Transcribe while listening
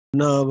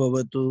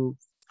नाववतु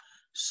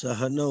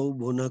सहनौ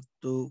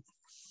भुनक्तु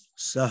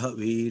सह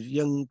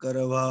वीर्यं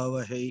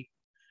करवावहै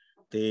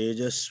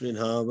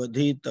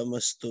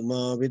तेजस्विनावधीतमस्तु मा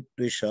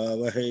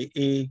विद्विषावहै।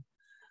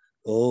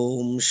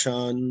 ओम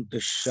शांति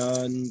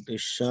शांति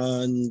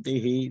शांति।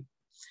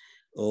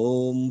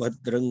 ओम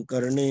भद्रं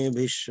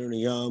कर्णेभिः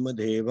शृणुयाम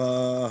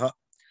देवाः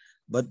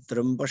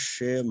भद्रं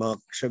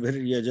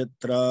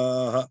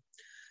पश्येमाक्षभिर्यजत्राः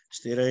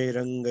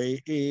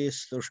स्थिरैरङ्गैः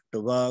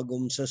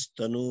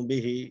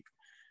स्तुष्टुवागुंसस्तनूभिः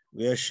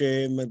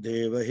व्यशेम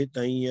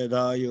देवहितं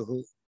यदायुः।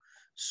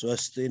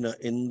 स्वस्ति न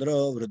इंद्रो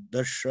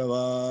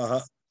वृद्धश्रवाः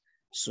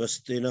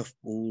स्वस्ति नः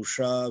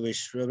पूषा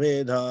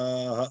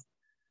विश्ववेदाः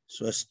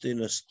स्वस्ति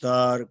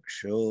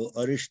नस्तार्क्ष्यो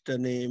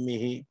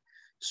अरिष्टनेमिः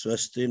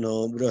स्वस्ति नो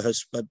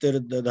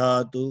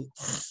बृहस्पतिर्दधातु।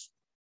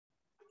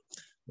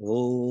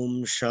 ओम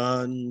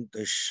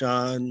शांति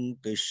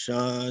शांति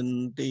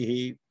शांति।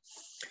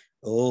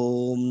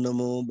 ओम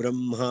नमो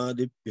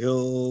ब्रह्मादिभ्यो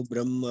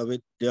ब्रह्म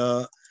विद्या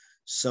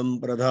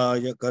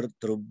संप्रदाय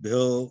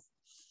कर्तृभ्यो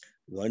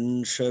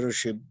वंश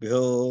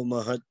ऋषिभ्यो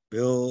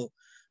महद्भ्यो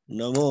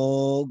नमो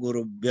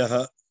गुरुभ्यः।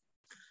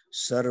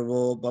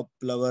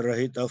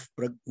 सर्वोपप्लवरहितः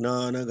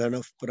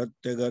प्रज्ञानघनः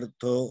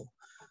प्रत्यगर्थो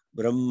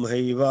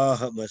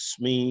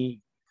ब्रह्मैवाहमस्मि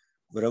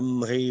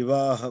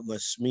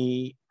ब्रह्मैवाहमस्मि।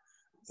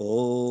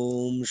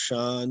 ओम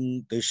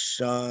शांति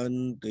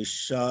शांति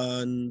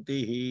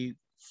शांति।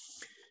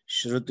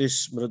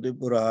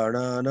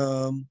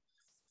 श्रुतिस्मृतिपुराणानाम्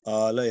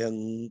आलयं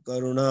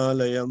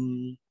करुणालयं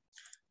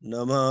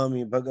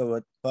नमामि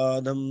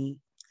भगवत्पादं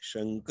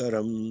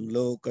शंकरं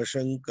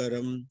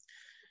लोकशंकरं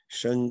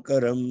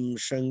शंकरं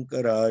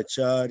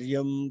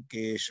शंकराचार्यं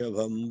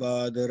केशवं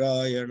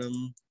बादरायणं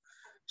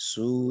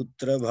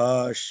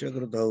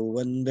सूत्रभाष्यकृतौ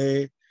वन्दे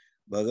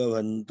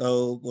भगवन्तौ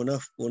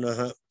पुनः पुनः।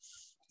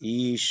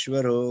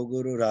 ईश्वरो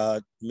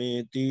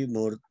गुरुरात्मेति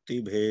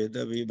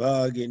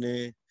मूर्तिभेदविभागिने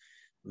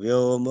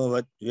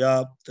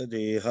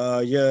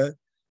व्योमवद्व्याप्तदेहाय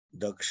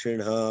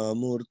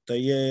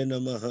दक्षिणामूर्तये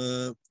नमः।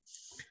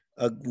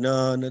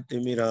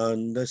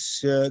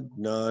 अज्ञानतिमिरान्धस्य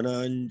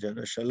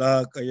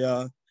ज्ञानाञ्जनशलाकया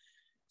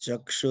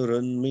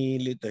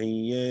चक्षुरुन्मीलितं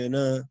येन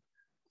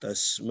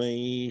तस्मै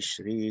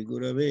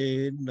श्रीगुरवे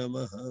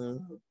नमः।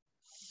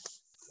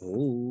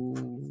 ओम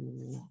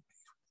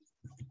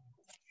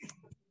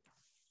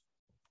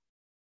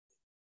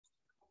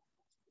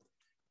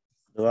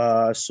द्वा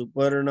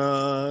सुपर्णा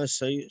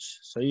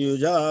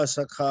सयुजा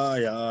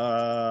सखाया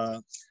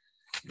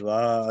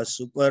द्वा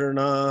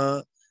सुपर्णा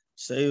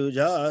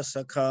सयुजा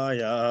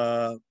सखाया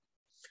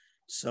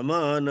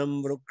समानं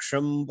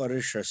वृक्षं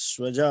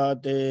परिषस्व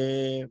जाते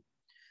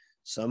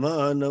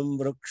समानं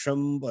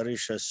वृक्षं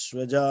परिषस्व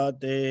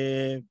जाते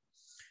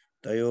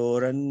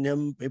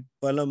तयोरन्यं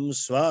पिप्पलं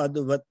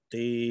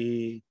स्वादवत्ति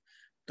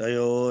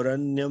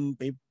तयोरन्यं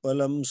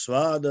पिप्पलं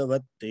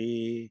स्वादवत्ति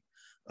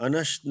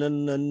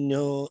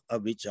अनश्नन्नन्यो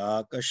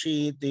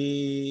अभिचाकशीति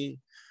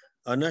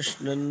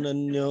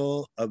अनश्नन्नन्यो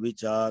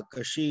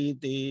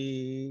अभिचाकशीति।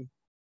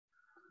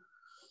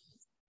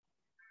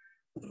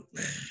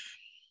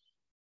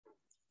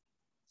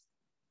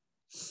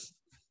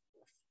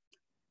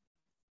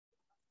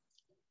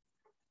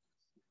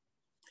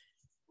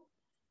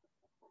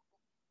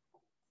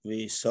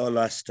 We saw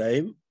last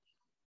time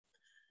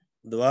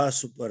Dva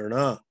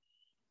Suparna,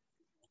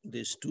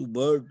 these two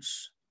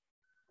birds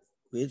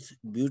with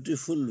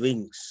beautiful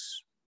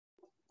wings,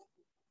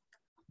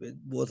 with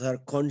both are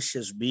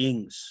conscious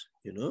beings,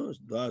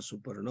 Dva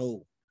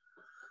Suparno.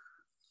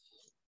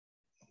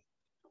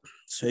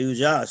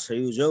 Sayuja,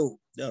 Sayujau,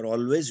 they are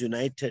always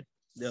united,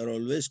 they are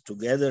always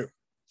together.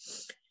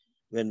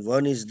 When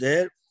one is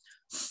there,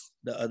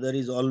 the other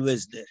is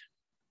always there.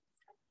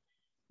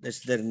 That's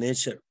their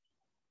nature.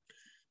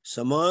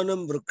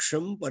 Samanam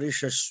vriksham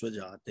parishasva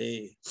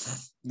jate.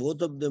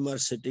 Both of them are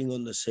sitting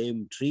on the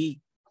same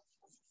tree.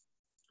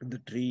 The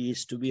tree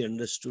is to be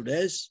understood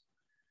as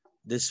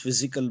this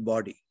physical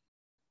body.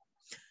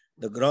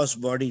 The gross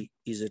body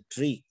is a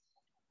tree.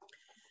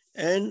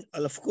 And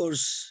of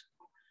course,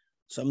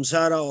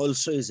 samsara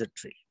also is a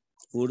tree.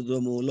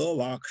 Urdhva mulo,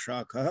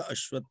 vakshakha,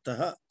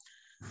 ashvattaha,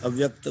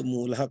 avyakta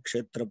mula,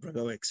 kshetra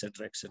pragava,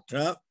 etc.,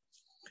 etc.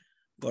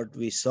 What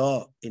we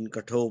saw in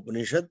Katha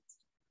Upanishad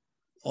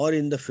or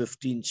in the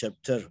 15th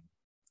chapter,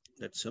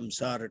 that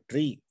samsara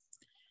tree.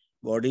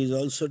 Body is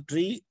also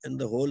tree and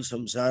the whole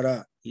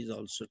samsara is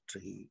also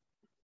tree.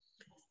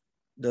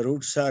 The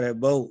roots are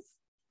above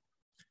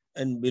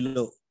and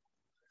below.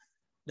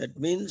 That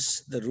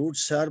means the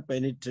roots are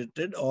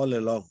penetrated all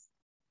along.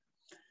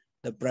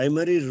 The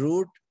primary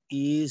root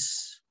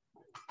is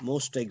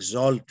most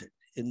exalted.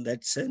 In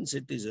that sense,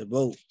 it is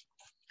above.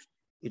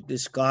 It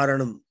is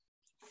karanam.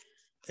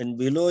 And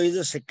below is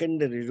a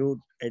secondary root,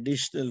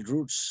 additional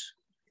roots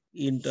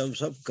in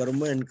terms of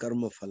karma and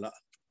karma phala.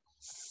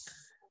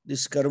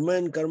 This karma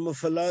and karma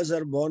phalas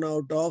are born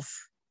out of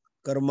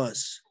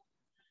karmas.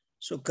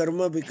 So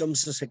karma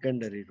becomes a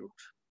secondary root.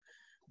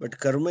 But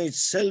karma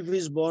itself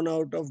is born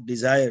out of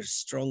desires,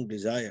 strong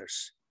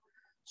desires.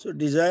 So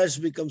desires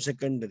become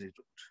secondary root.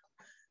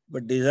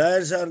 But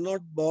desires are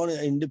not born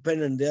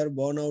independent. They are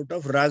born out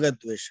of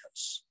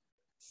ragadveshas.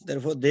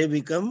 Therefore, they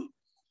become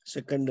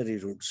secondary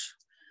roots.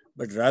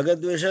 But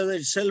ragadveshas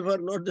itself are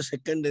not the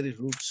secondary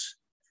roots.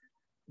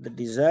 The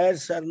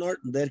desires are not,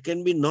 there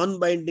can be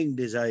non-binding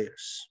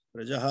desires.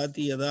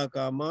 Prajahati yada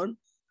kaman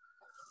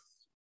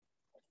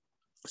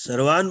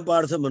sarvan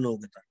partha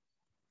manogata.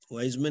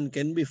 Wise men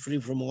can be free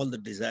from all the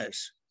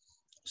desires.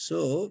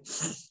 So,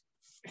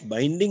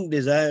 binding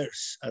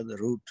desires are the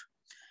root.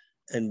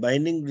 And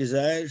binding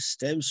desire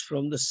stems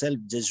from the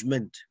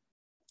self-judgment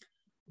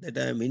that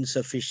I am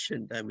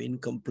insufficient, I am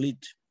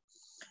incomplete.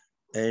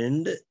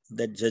 And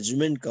that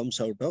judgment comes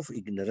out of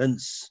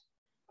ignorance.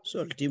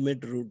 So,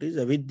 ultimate root is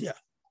avidya.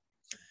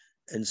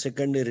 And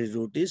secondary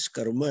root is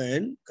karma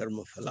and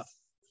karma phala.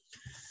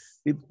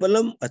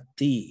 Pippalam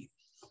atti,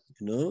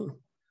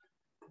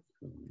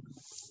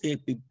 a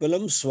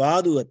pippalam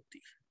swadu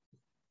atti.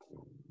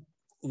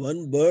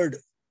 One bird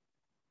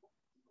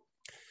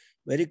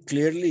very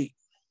clearly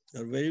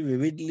or very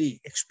vividly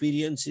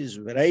experiences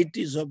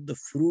varieties of the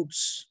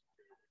fruits,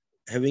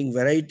 having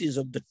varieties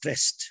of the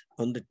taste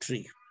on the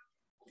tree.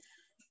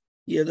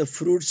 Here the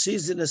fruits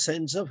is in a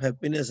sense of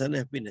happiness and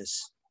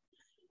unhappiness,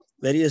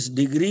 various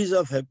degrees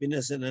of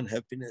happiness and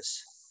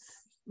unhappiness,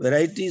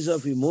 varieties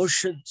of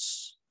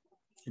emotions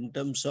in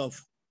terms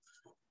of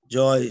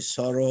joy,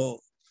 sorrow,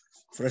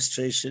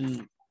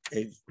 frustration,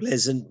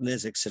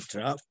 pleasantness,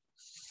 etc.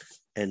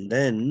 And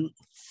then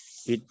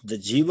the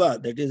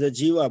jiva, that is a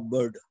jiva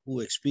bird who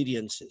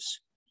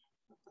experiences,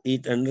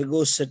 it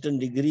undergoes certain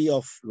degree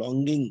of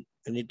longing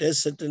and it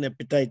has certain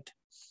appetite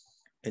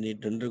and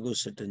it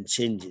undergoes certain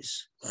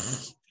changes.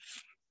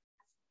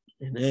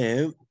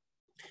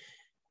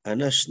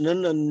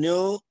 Anashnan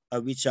anyo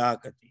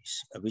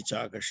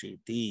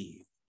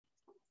avichakashiti.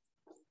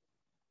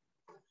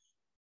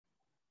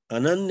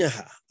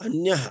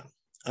 Anyaha,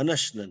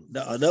 anashnan,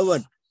 the other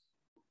one,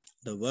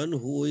 the one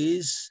who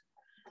is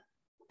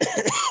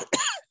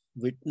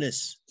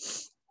witness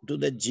to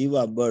the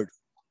jiva bird.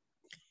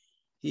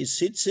 He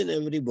sits in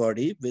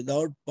everybody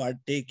without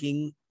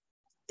partaking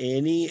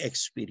any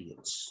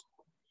experience,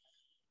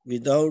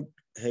 without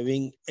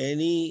having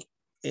any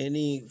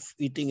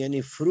eating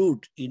any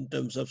fruit in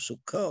terms of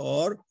sukha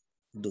or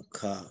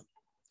dukkha.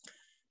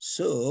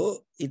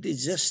 So it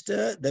is just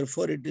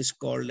therefore it is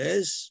called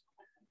as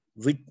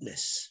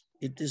witness.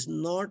 It is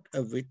not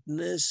a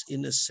witness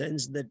in a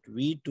sense that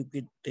we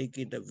take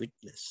it a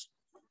witness.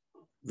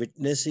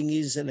 Witnessing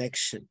is an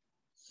action.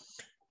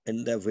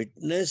 And the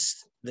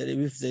witness,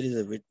 if there is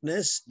a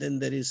witness, then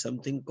there is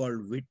something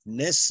called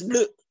witnessed.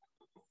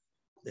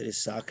 There is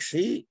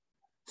sakshi,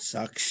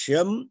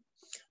 sakshyam,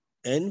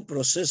 and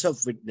process of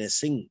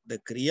witnessing, the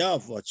kriya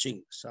of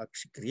watching,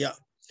 sakshi kriya.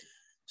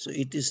 So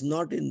it is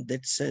not in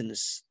that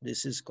sense,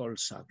 this is called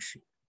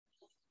sakshi.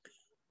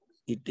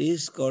 It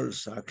is called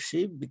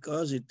sakshi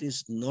because it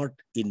is not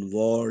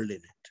involved in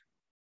it.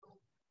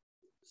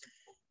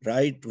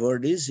 Right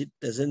word is, it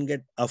doesn't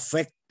get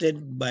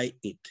affected by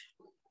it.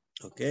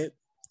 Okay.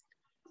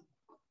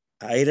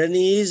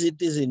 Irony is,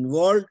 it is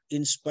involved.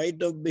 In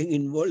spite of being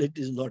involved, it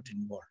is not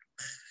involved.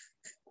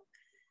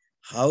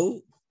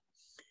 How?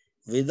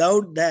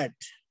 Without that,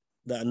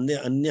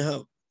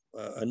 the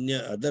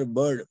other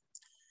bird,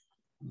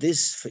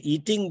 this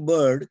eating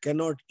bird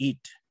cannot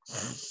eat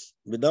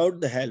without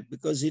the help,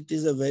 because it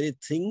is a very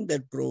thing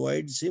that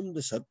provides him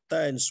the satta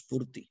and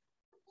spurti,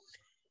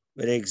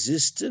 where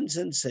existence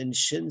and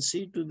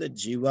sentiency to the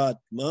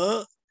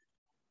jivatma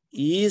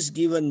is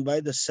given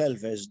by the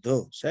self, as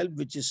though self,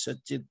 which is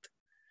Satchit,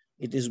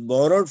 it is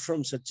borrowed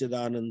from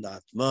Satchidananda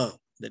Atma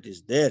that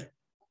is there.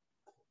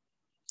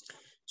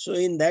 So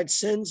in that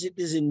sense, it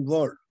is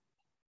involved,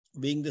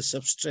 being the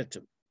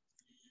substratum,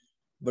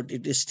 but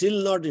it is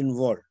still not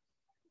involved.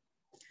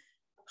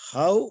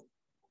 How?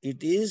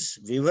 It is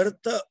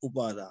vivarta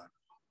upadana.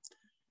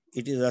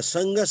 It is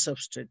asanga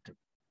substratum.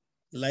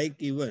 Like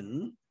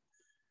even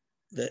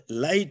the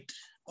light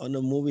on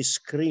a movie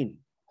screen,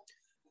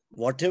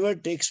 whatever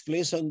takes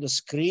place on the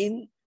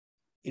screen,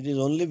 it is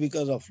only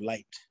because of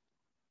light.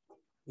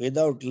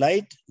 Without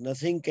light,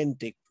 nothing can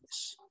take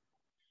place.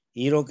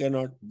 Hero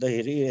cannot,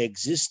 the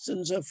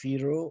existence of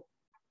hero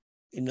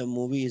in a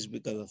movie is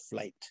because of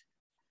light.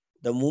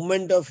 The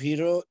movement of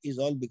hero is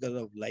all because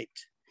of light.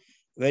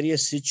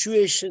 Various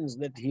situations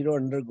that hero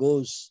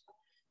undergoes,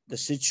 the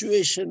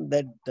situation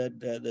that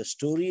the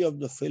story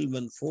of the film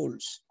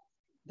unfolds,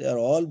 they are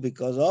all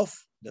because of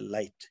the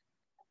light.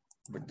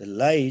 But the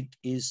light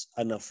is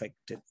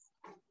unaffected,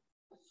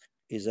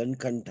 is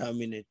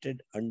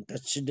uncontaminated,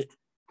 untouched.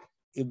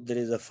 If there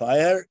is a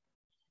fire,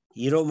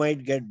 hero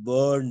might get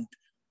burned,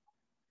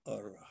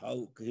 or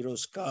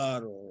hero's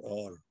car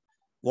or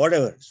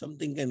whatever,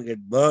 something can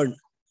get burned,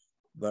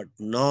 but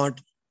not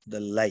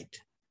the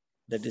light.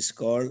 That is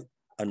called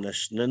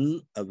anashnan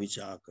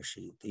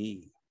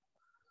avichakashiti.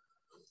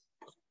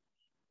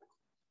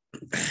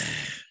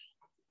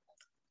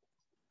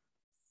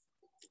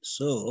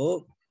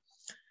 So,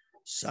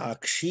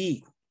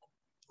 sakshi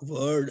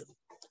word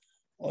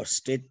or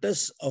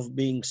status of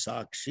being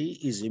sakshi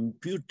is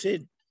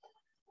imputed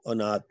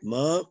on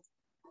Atma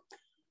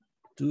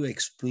to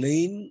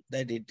explain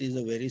that it is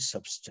a very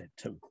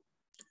substratum.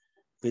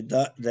 With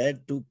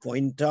that to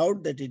point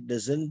out that it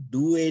doesn't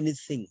do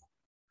anything.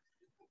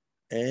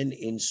 And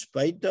in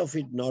spite of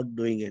it not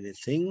doing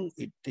anything,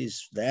 it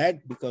is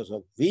that because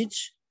of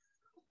which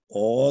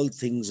all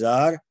things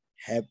are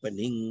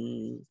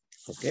happening.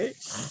 Okay?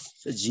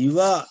 So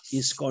Jiva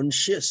is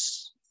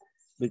conscious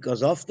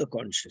because of the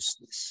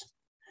consciousness.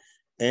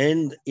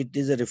 And it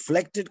is a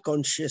reflected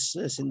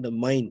consciousness in the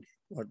mind,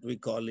 what we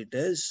call it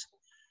as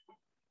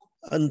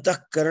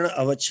Antahkarana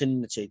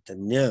Avachinna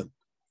Chaitanya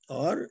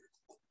or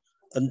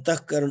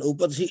Antahkarana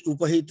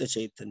Upahita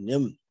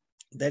Chaitanyam.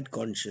 That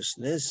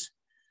consciousness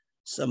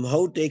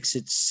somehow takes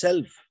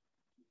itself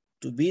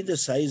to be the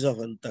size of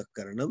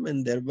Antahkaranam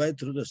and thereby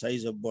through the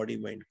size of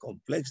body-mind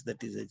complex,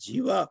 that is a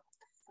Jiva.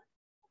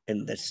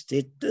 And the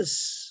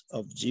status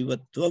of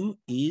Jivatvam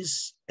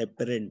is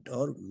apparent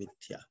or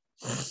mithya.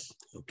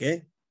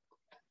 Okay?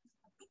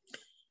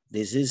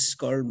 This is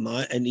called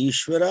Maya, and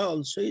Ishvara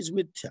also is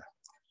mithya.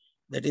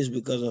 That is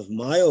because of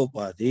Maya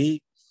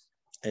Upadhi,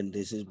 and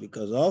this is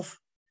because of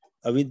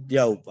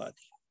Avidya Upadhi.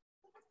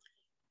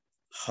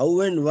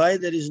 How and why,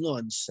 there is no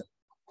answer.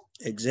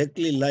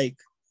 Exactly like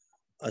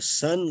a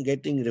sun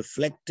getting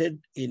reflected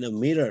in a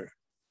mirror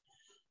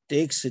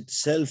takes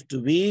itself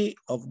to be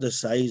of the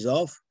size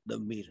of the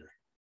mirror.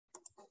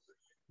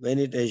 When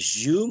it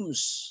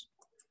assumes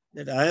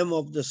that I am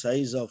of the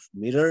size of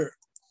mirror,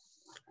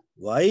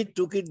 why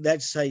took it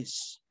that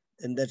size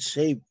and that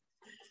shape?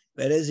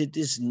 Whereas it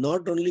is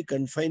not only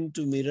confined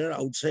to mirror,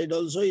 outside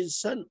also is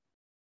sun.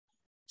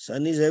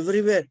 Sun is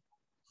everywhere.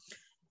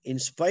 In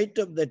spite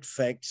of that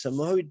fact,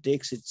 somehow it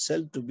takes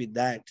itself to be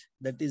that.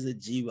 That is the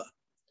Jiva.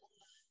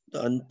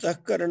 The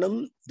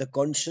Antahkaranam, the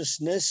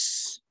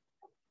consciousness,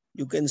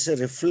 you can say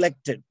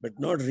reflected, but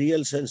not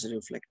real sense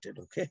reflected,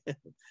 okay?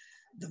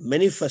 The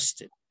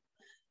manifested,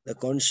 the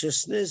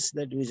consciousness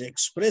that which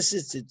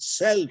expresses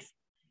itself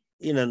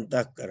in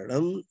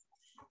Antahkaranam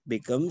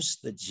becomes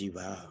the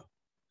Jiva.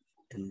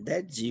 And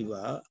that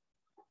Jiva,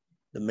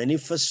 the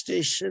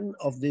manifestation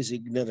of this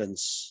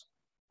ignorance,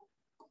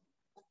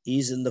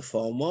 is in the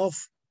form of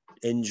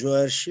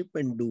enjoyership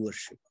and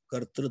doership,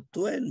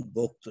 kartrutva and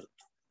bhoktrutva.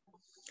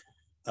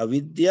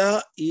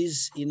 Avidya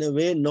is in a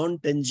way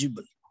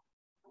non-tangible,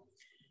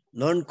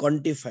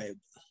 non-quantifiable,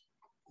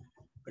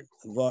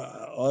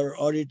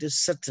 or it is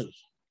subtle,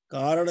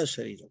 karana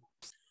shariram.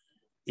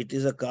 It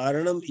is a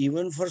karanam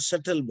even for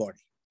subtle body.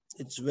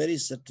 It's very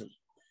subtle.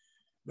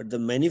 But the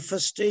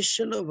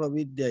manifestation of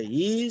avidya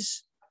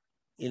is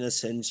in a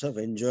sense of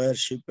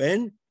enjoyership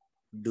and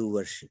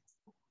doership.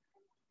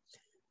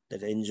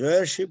 That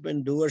enjoyership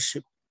and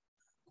doership,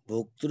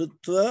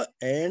 bhoktrutva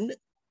and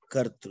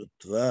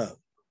kartrutva.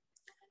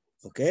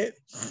 Okay?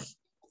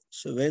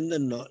 So when the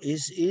no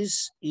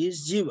is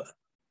jiva.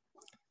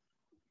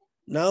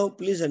 Now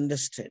please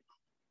understand.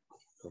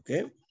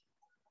 Okay?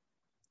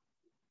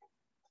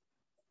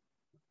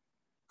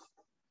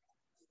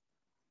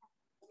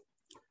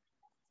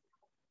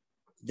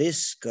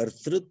 This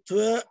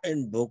kartrutva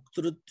and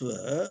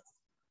bhoktrutva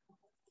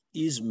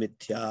is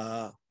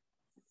mithya,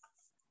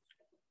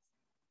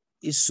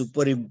 is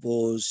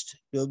superimposed.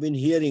 You have been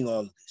hearing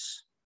all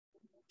this.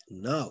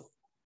 Now,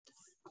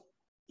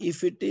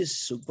 if it is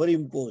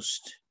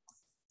superimposed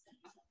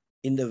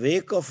in the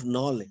wake of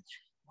knowledge,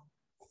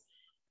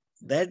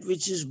 that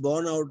which is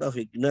born out of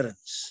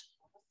ignorance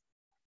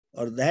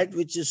or that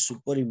which is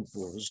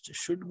superimposed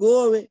should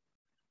go away.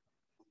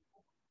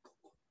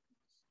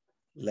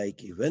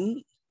 Like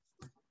even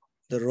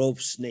the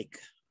rope snake.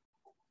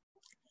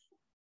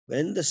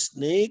 When the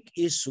snake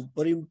is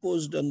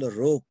superimposed on the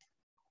rope,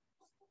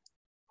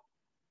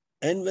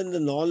 and when the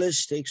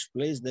knowledge takes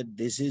place that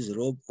this is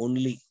rope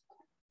only,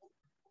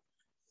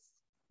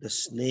 the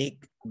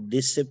snake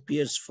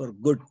disappears for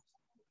good.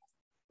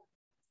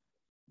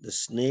 The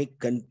snake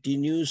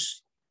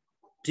continues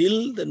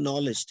till the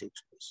knowledge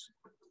takes place.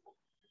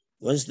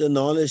 Once the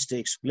knowledge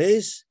takes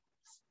place,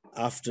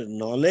 after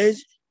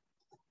knowledge,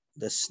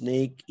 the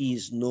snake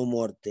is no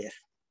more there.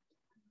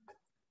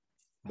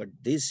 But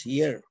this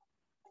here,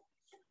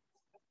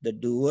 the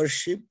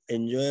doership,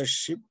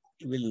 enjoyership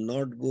will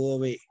not go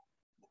away.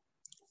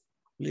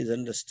 Please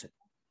understand.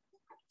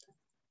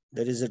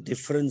 There is a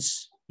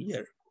difference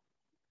here.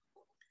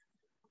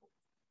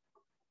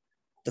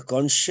 The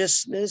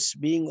consciousness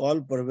being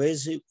all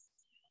pervasive,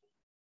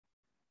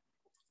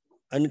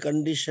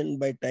 unconditioned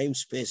by time,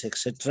 space,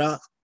 etc.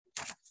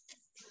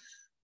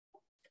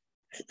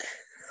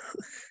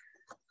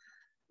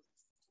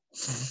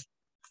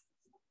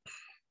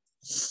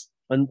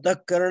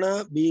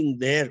 Antahkarana being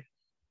there,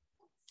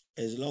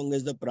 as long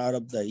as the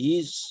prarabdha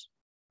is,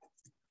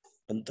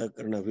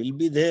 Antahkarana will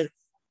be there.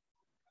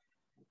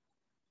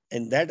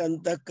 And that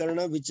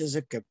Antahkarana, which has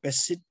a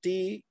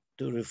capacity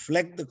to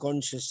reflect the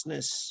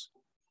consciousness,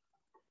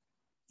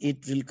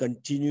 it will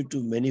continue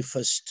to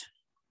manifest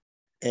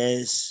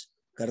as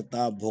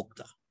karta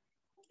bhokta.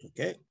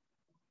 Okay?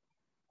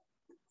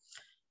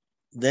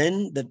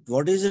 Then that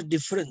what is the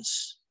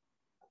difference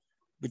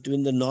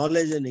between the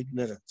knowledge and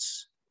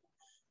ignorance?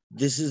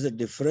 This is the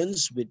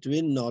difference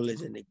between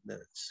knowledge and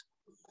ignorance.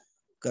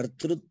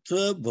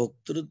 Kartrutva,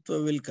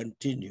 bhoktrutva will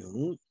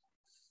continue,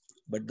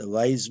 but the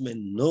wise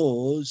man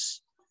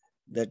knows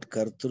that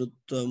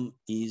kartrutvam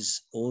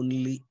is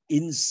only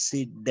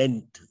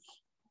incidental.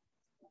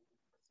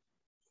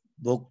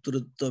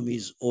 Bhoktrutvam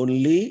is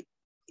only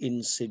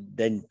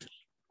incidental.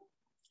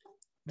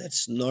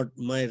 That's not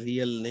my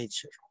real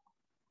nature.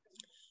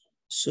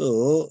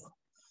 So,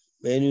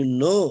 when you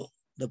know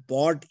the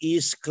pot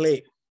is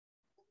clay,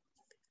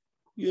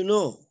 you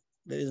know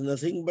there is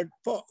nothing but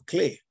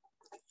clay.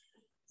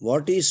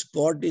 What is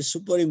pot is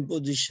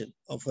superimposition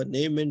of a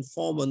name and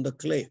form on the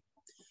clay.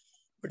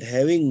 But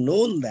having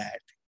known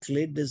that,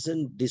 clay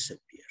doesn't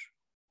disappear.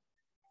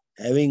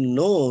 Having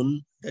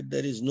known that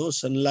there is no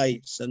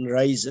sunlight,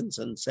 sunrise and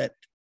sunset,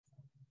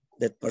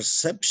 that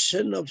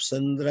perception of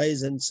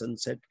sunrise and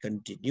sunset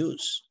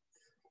continues.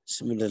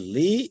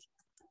 Similarly,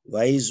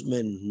 wise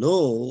man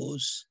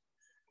knows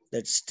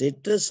that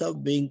status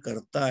of being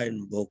karta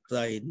and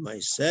bhokta in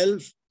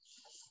myself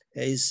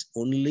is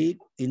only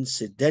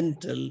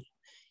incidental,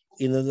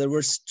 in other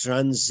words,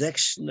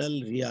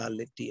 transactional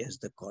reality as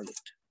they call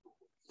it.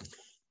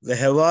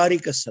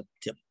 Vyavarika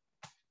satyam.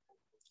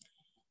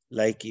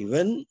 Like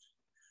even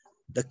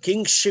the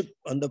kingship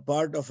on the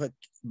part of an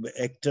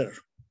actor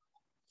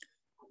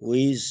who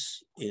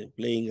is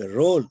playing a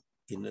role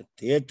in a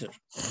theater.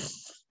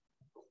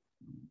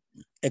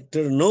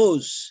 Actor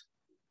knows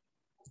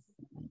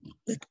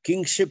that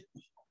kingship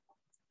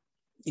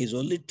is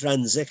only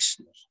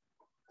transactional.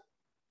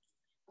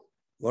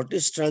 What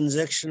is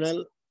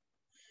transactional?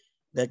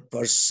 That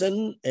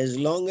person, as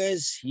long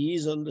as he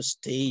is on the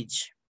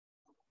stage,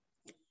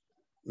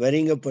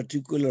 wearing a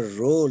particular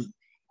role,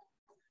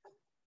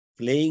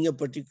 playing a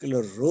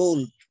particular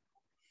role,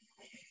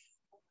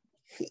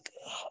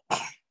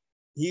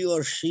 he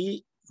or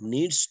she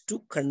needs to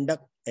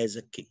conduct as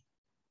a king.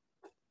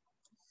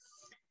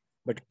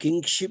 But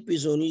kingship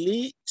is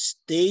only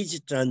stage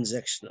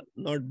transactional,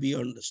 not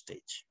beyond the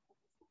stage.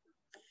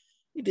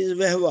 It is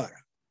vyavara.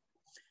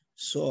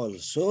 So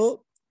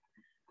also,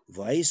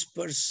 wise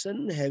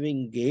person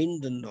having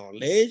gained the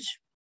knowledge,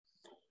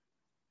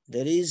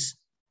 there is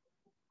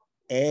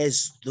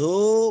as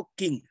though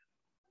king,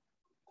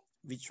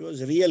 which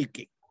was real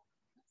king,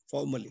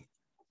 formally.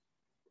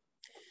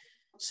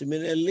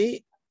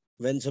 Similarly,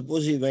 when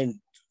suppose he went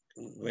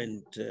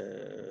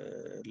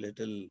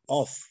little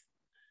off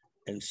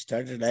and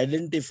started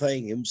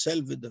identifying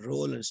himself with the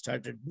role and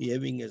started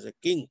behaving as a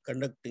king,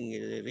 conducting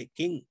as a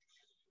king,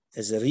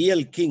 as a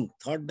real king,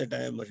 thought that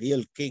I am a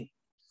real king.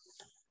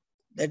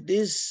 That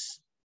is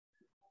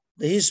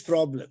his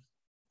problem.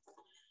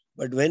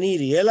 But when he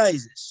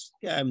realizes,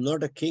 yeah, I am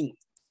not a king,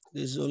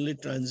 this is only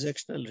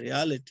transactional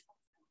reality.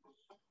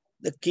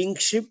 The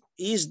kingship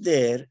is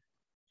there.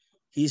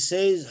 He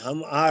says,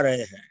 hum aa rahe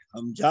hai,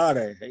 hum ja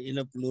rahe hai, in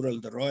a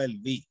plural, the royal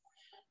we.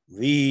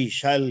 We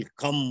shall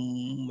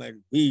come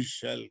and we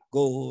shall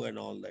go and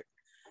all that,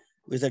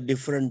 with a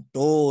different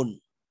tone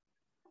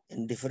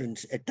and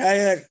different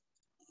attire,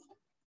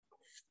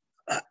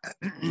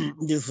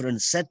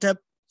 different setup,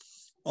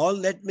 all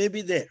that may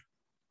be there.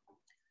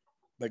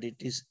 But it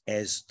is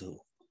as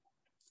though.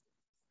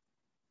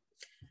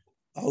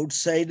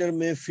 Outsider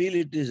may feel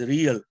it is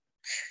real.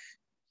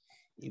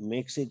 He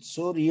makes it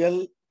so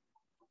real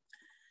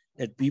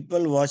that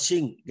people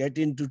watching get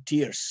into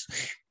tears,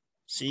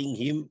 seeing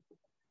him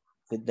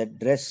with that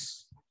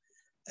dress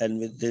and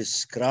with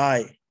this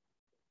cry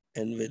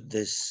and with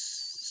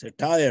this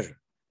attire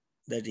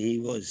that he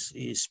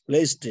is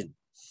placed in,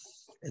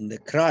 and they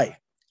cry,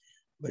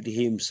 but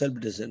he himself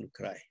doesn't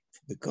cry,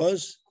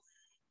 because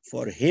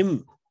for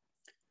him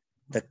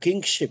the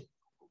kingship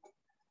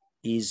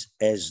is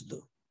as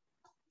though.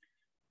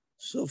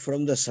 So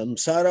from the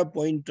samsara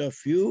point of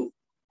view,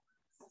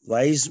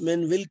 wise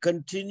man will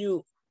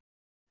continue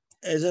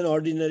as an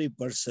ordinary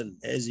person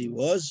as he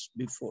was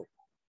before.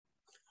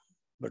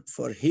 But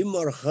for him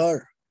or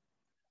her,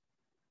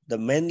 the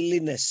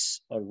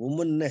manliness or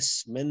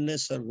womanness,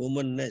 manness or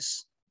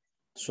womanness,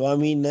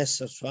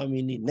 Swami-ness or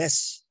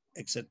Swamini-ness,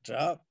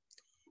 etc.,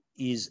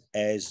 is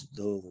as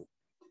though.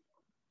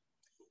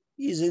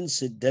 Is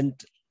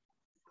incidental.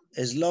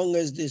 As long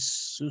as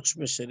this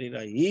Sukshma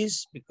Sharira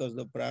is, because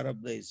the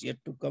Prarabdha is yet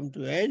to come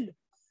to end,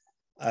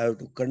 I have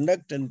to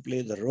conduct and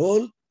play the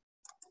role,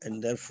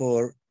 and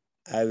therefore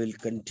I will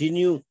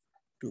continue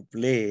to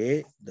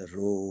play the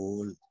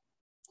role.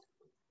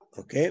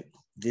 Okay,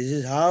 this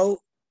is how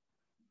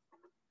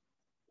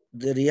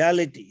the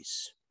reality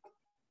is.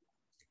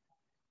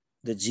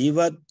 The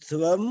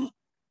Jivatvam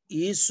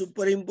is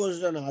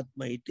superimposed on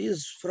Atma. It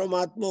is from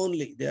Atma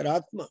only. They are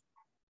Atma.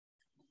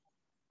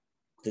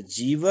 The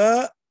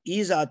Jiva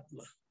is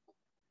Atma.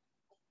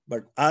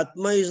 But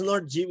Atma is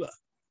not Jiva.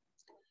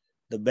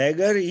 The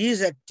beggar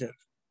is actor.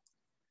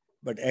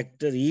 But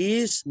actor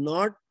is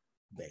not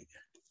beggar.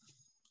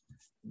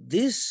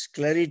 This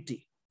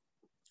clarity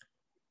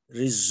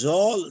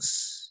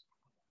resolves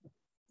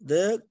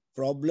the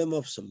problem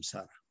of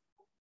samsara.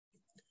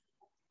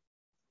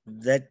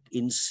 That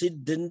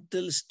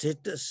incidental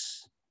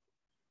status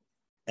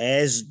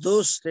as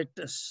though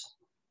status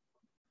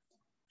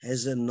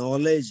has a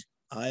knowledge,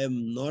 I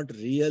am not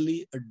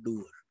really a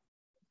doer.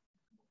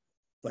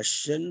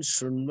 Pashyan,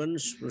 Shrunvan,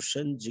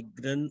 Sprushan,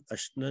 Jigran,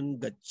 Ashnan,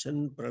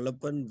 Gachan,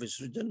 Pralapan,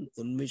 Visrujan,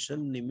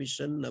 Unmishan,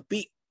 Nimishan,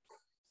 Api.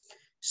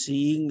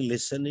 Seeing,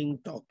 listening,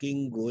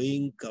 talking,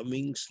 going,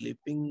 coming,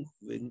 sleeping,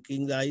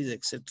 winking the eyes,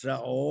 etc.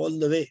 all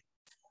the way.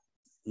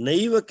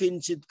 Naiva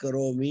kinchit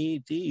karomi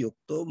iti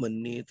yukto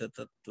manyeta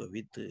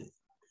tattvavit.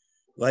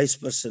 Wise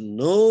person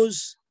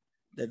knows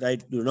that I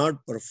do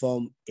not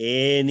perform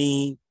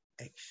any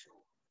action.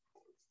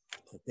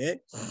 Okay.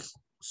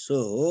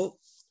 So,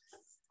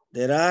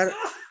 there are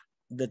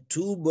the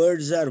two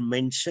birds are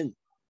mentioned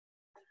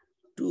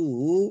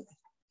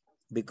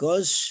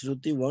because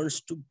Shruti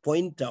wants to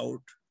point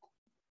out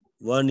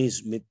one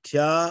is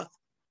mithya,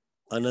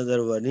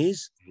 another one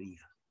is real.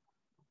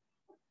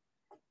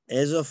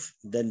 As of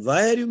then,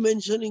 why are you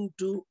mentioning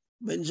two?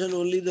 Mention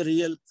only the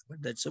real,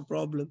 but that's a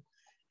problem.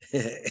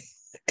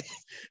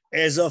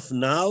 As of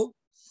now,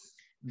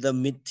 the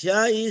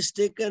mithya is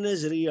taken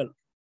as real.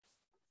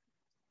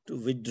 To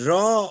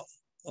withdraw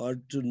or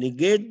to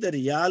negate the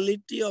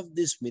reality of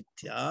this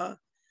mithya,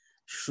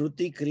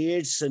 Shruti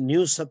creates a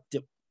new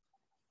satyam.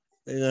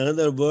 There is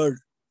another word.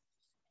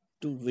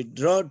 To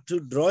withdraw, to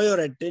draw your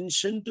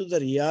attention to the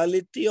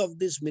reality of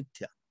this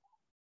mithya.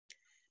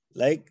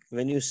 Like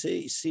when you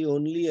say, see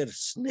only a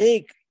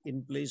snake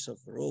in place of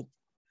rope,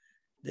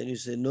 then you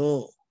say,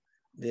 no,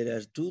 there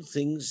are two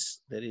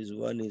things. There is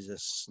one is a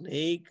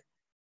snake,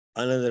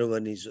 another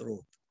one is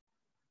rope.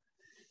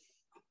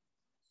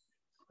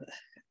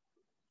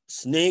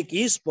 Snake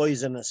is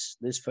poisonous,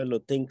 this fellow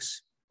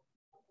thinks.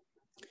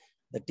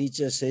 The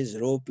teacher says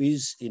rope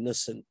is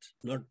innocent,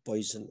 not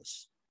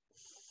poisonous.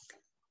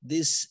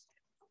 These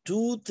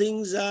two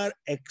things are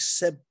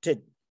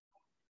accepted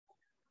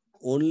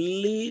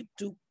only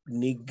to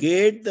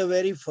negate the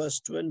very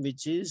first one,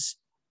 which is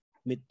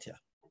mithya,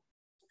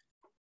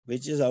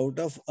 which is out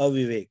of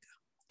aviveka.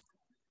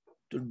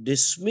 To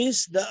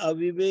dismiss the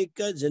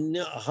aviveka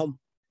janya aham,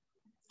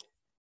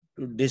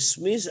 to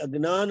dismiss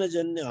agnana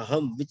janya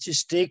aham, which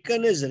is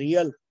taken as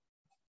real,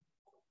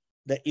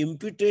 the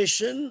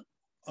imputation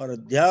or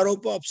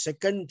adhyaropa of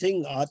second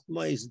thing,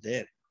 atma, is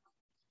there,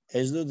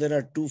 as though there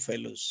are two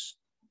fellows,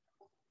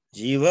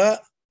 jiva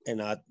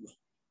and atma.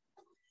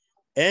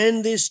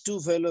 And these two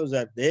fellows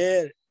are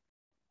there.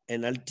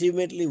 And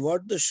ultimately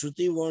what the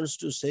Shruti wants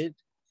to say,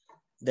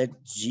 that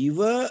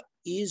jiva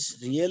is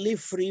really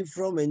free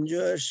from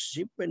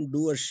enjoyership and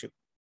doership.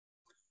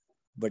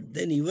 But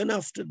then even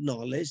after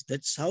knowledge,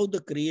 that's how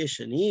the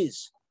creation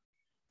is.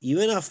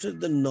 Even after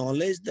the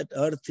knowledge that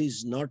earth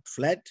is not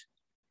flat,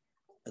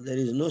 there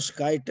is no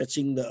sky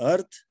touching the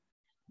earth,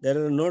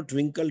 there are no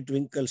twinkle,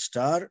 twinkle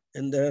star,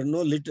 and there are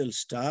no little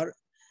star,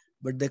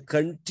 but they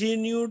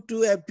continue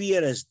to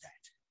appear as that.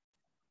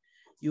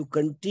 You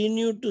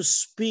continue to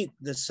speak,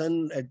 the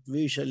sun,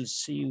 we shall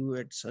see you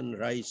at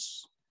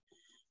sunrise.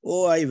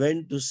 Oh, I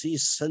went to see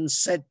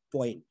sunset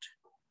point.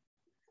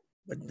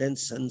 But then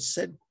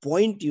sunset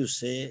point, you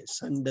say,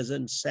 sun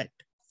doesn't set.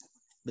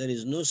 There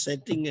is no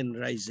setting and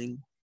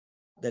rising.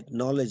 That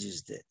knowledge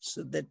is there.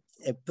 So that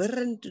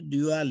apparent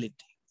duality,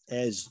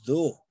 as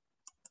though,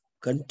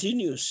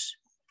 continues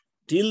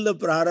till the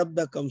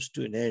prarabdha comes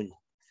to an end.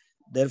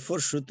 Therefore,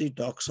 Shruti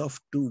talks of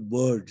two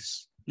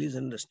birds. Please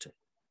understand.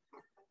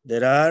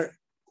 There are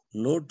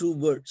no two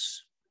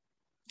birds.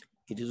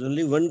 It is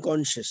only one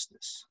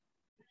consciousness,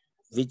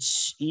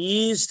 which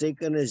is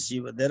taken as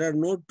jiva. There are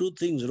no two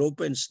things, rope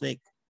and snake.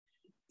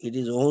 It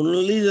is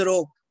only the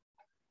rope,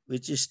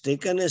 which is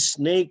taken as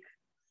snake.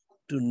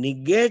 To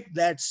negate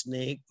that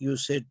snake, you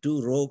say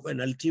two rope,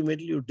 and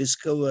ultimately you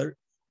discover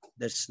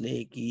that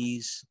snake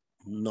is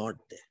not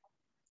there.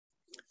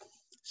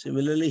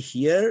 Similarly,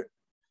 here,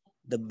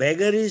 the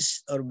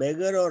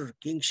beggar or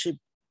kingship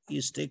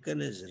is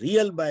taken as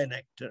real by an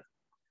actor.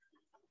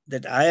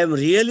 That I am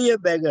really a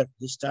beggar.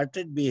 He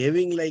started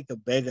behaving like a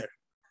beggar,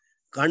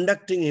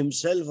 conducting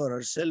himself or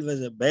herself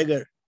as a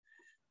beggar.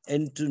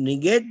 And to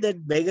negate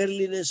that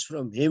beggarliness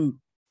from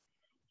him,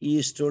 he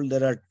is told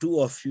there are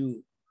two of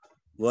you.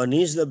 One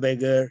is the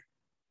beggar,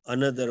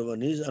 another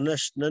one is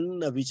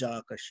anashnan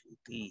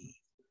avichakashiti.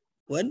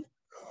 One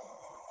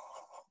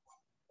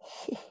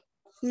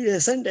who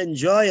doesn't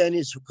enjoy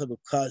any sukha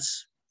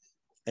dukkhas,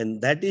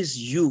 and that is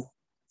you.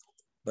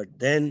 But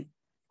then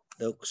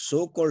the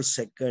so-called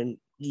second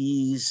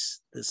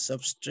is the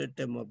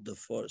substratum of the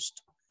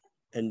first,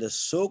 and the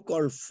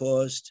so-called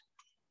first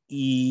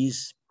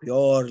is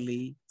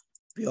purely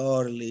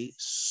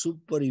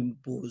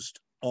superimposed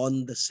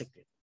on the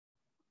second.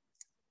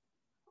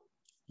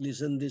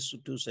 Listen these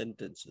two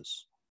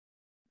sentences.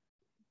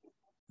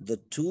 The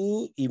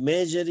two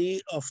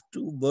imagery of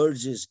two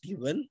birds is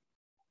given.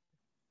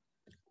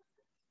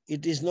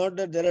 It is not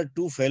that there are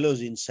two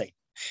fellows inside.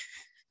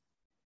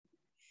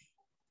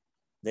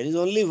 There is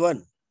only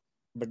one.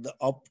 But the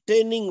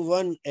obtaining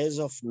one as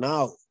of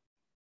now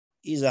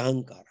is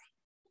ahankara.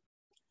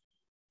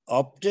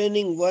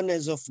 Obtaining one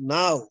as of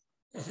now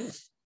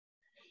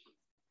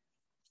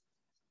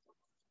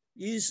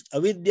is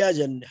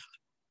avidyajanya,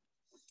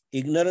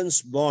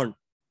 ignorance born,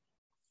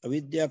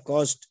 avidya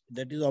caused,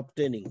 that is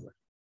obtaining one.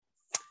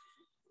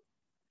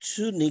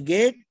 To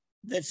negate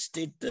that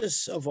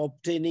status of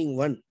obtaining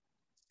one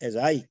as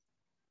I,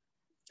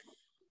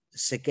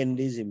 second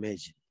is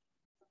imagine.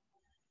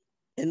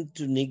 And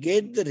to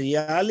negate the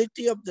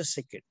reality of the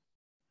second,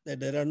 that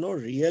there are no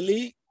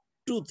really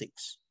two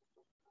things.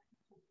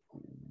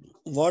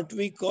 What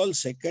we call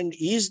second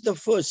is the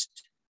first.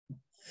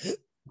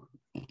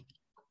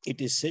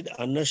 It is said,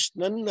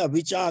 Anashnan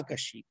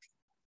Abhichakashiti.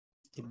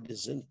 It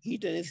doesn't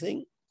eat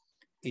anything,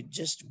 it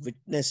just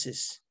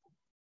witnesses.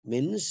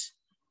 Means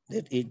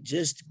that it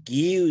just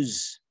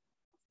gives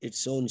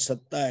its own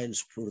satta and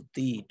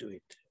spurti to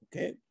it.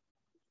 Okay.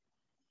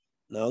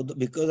 Now,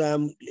 because I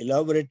am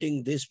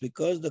elaborating this,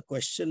 because the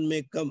question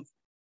may come,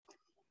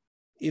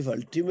 if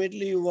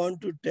ultimately you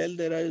want to tell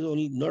there are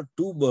only not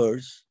two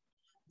birds,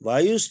 why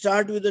you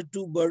start with the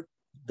two birds?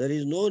 There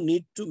is no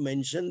need to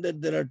mention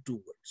that there are two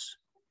birds.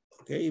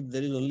 Okay, if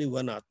there is only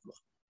one Atma.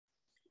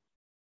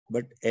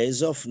 But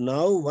as of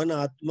now, one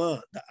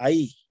Atma, the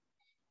I,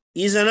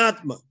 is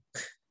Anatma.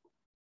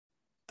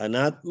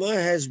 Anatma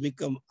has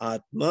become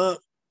Atma,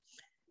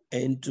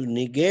 and to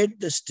negate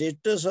the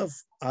status of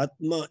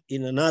Atma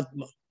in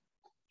Anatma,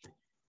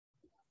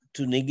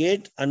 to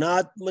negate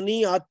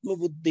Anatmani Atma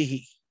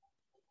Buddhihi,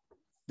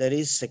 there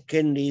is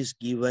second is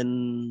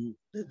given.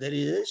 There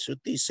is a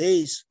Shruti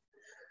says,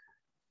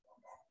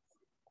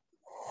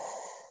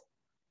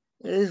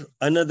 there is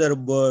another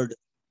bird,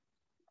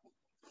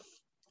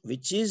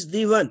 which is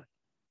the one.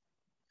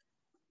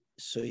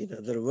 So in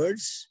other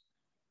words,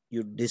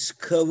 you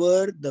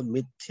discover the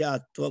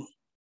mithyatvam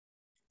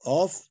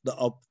of the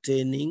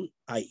obtaining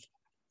I,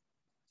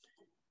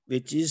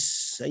 which is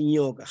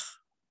sanyoga.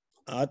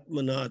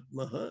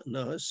 Atmanatmaha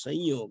naha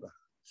sanyoga,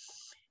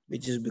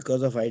 which is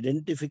because of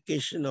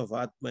identification of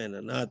Atma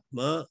and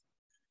Anatma.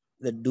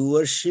 The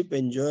doership,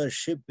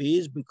 enjoyership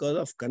is because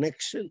of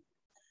connection,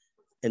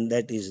 and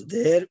that is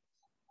there,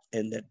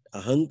 and that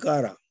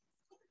ahankara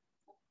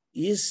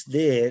is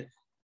there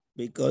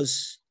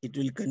because it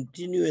will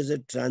continue as a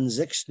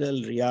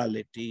transactional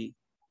reality,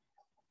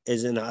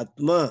 as an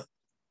Atma,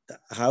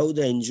 how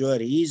the enjoyer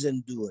is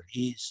and doer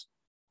is.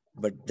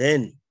 But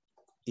then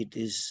it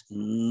is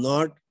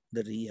not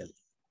the real.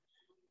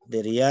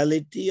 The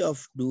reality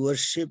of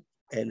doership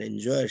and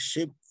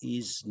enjoyership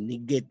is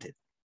negated.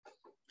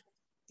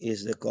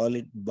 Is they call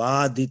it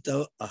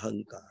badita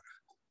ahankara.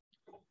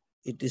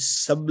 It is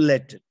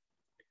subletted.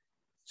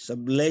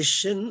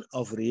 Sublation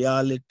of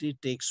reality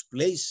takes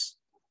place,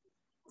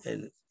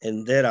 and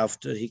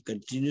thereafter he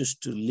continues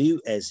to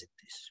live as it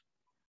is.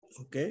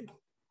 Okay?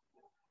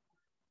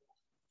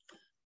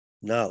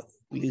 Now,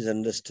 please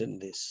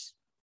understand this.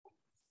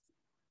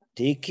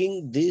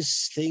 Taking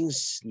these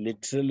things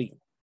literally,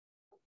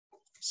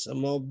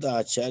 some of the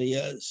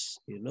acharyas,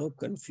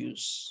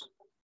 confuse.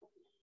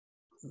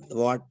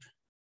 What?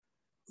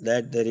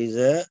 That there is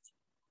a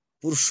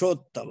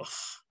Purushottama.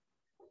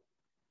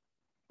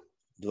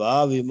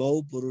 Dva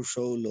vimau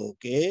purusho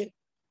loke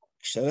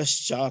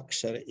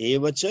ksharaschaksara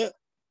evacha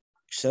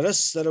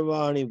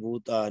ksharasarvani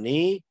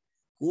bhutani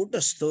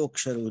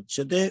kutastokshar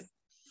uchyate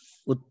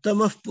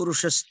uttamah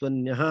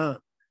purushastvanyaha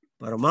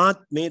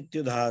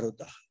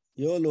paramatmetyudharuta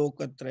yo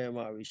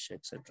lokatrayama avishya,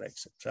 etc.,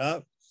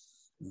 etc.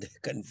 They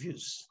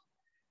confuse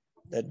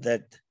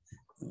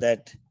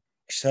that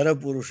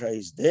kshara purusha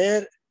is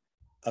there,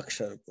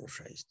 akshara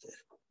purusha is there.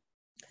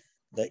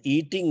 The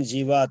eating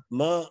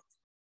jivatma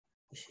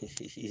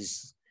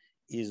is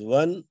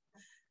one,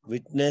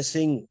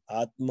 witnessing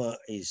Atma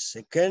is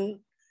second,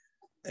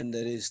 and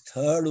there is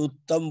third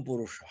Uttam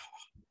Purusha.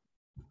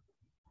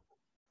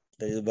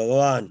 There is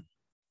Bhagavan,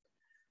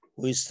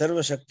 who is Sarva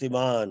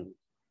Shaktiman,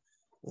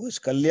 who is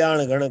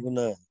Kalyana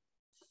Ganaguna.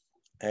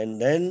 And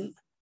then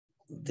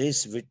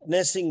this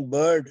witnessing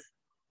bird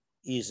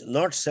is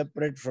not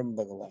separate from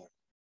Bhagavan.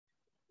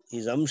 He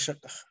is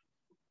Amshaka.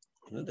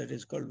 That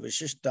is called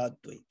Vishishta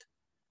Advaita.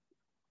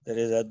 There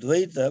is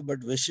Advaita, but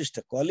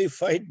Vishishta,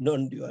 qualified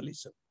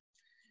non-dualism.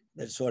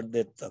 That's what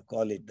they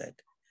call it that.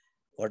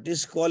 What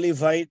is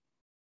qualified?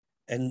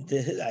 And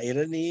the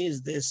irony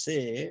is they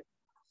say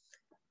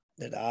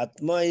that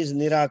Atma is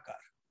Nirakar,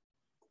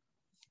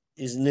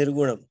 is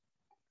Nirgunam.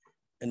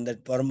 And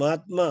that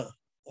Paramatma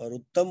or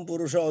Uttam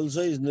Purusha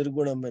also is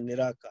Nirgunam and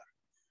Nirakar.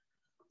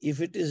 If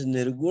it is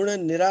Nirguna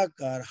and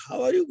Nirakar,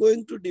 how are you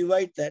going to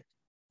divide that?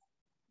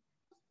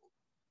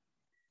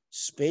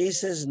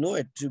 Space has no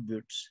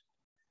attributes.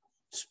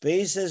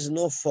 Space has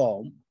no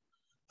form.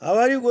 How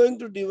are you going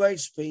to divide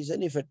space?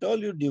 And if at all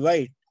you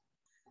divide,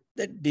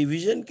 that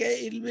division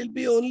it will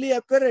be only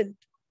apparent.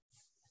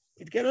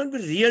 It cannot be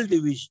real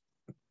division.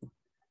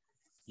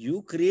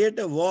 You create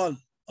a wall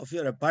of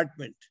your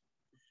apartment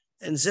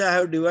and say, I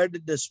have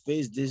divided the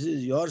space. This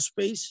is your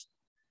space.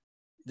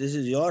 This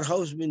is your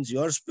house, means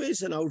your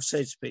space and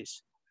outside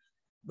space.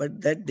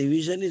 But that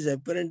division is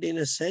apparent in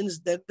a sense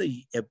that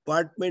the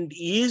apartment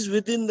is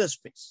within the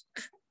space.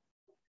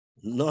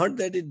 Not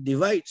that it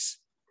divides.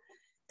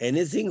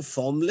 Anything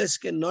formless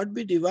cannot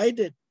be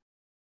divided.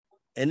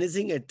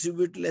 Anything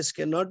attributeless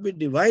cannot be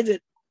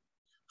divided.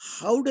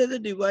 How do they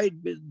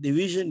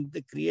division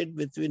they create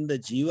between the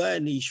Jiva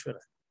and Ishvara?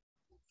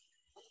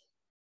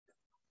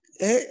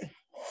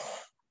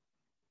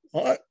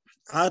 Or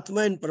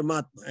Atma and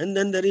Paramatma. And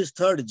then there is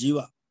third,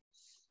 Jiva.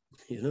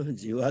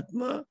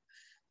 Jivatma,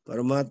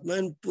 Paramatma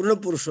and Purna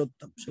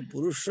Purushottam. So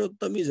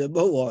Purushottam is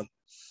above all.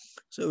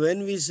 So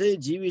when we say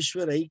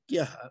Jivishwar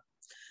Aikya,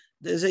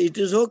 they say it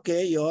is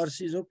okay,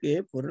 yours is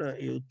okay, Purna,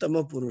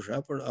 Uttama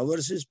Purusha, but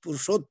ours is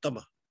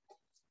Purushottama,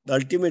 the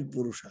ultimate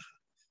Purusha.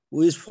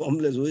 Who is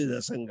formless, who is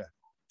Asanga?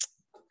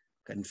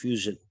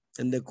 Confusion.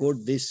 And they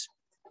quote this.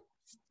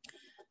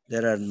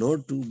 There are no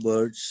two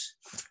birds.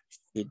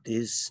 It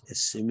is a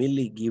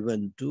simile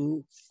given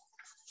to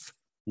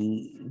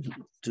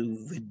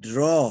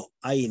withdraw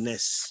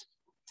I-ness,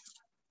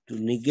 to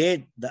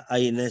negate the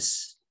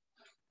I-ness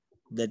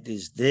that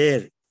is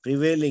there,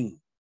 prevailing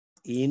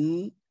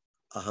in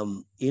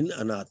Aham, in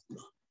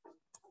Anatma.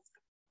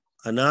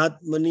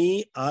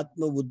 Anatmani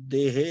Atma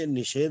Buddhehe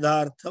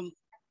Nishedhartham,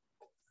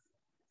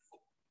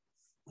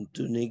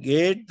 to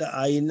negate the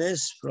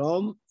I-ness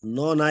from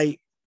non-I.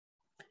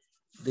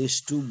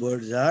 These two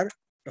birds are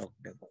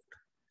talked about.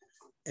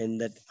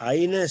 And that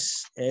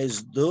I-ness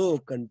as though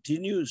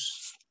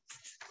continues,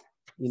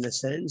 in a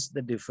sense,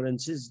 the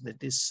difference is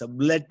that is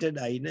subletted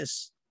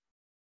I-ness.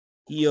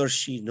 He or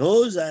she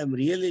knows I am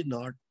really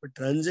not, but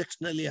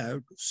transactionally I have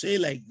to say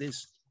like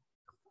this.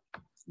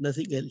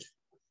 Nothing else.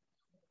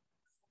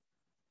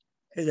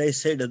 As I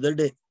said other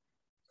day,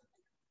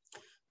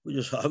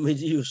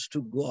 Swamiji used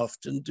to go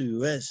often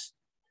to US,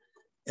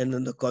 and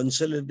on the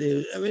consulate,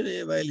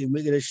 while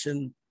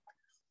immigration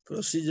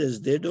procedures,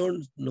 they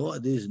don't know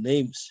these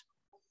names.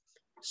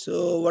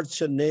 So what's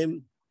your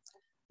name?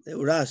 They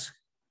would ask.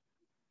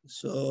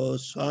 So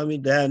Swami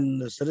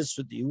Dayan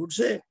Saraswati, he would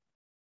say.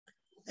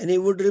 And he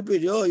would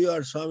repeat, oh, you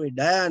are Swami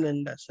Dayan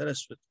and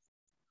Saraswati.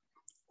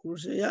 He would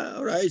say, yeah,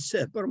 or I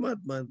say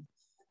Paramatma.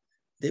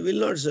 They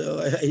will not say,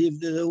 if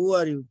they say, who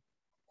are you?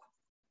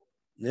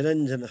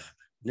 Niranjana,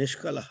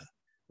 Nishkalaha,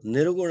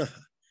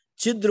 Nirgunaha,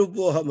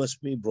 Chidrupoha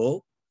Masmi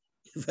Bho.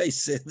 If I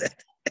say that,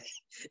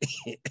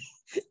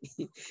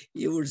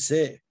 he would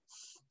say,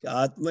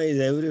 Atma is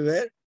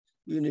everywhere.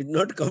 You need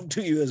not come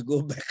to US,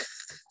 go back.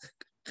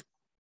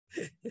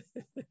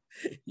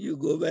 You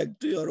go back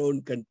to your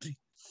own country.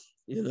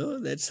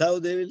 That's how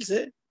they will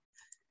say.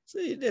 So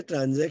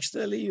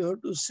transactionally, you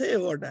have to say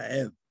what I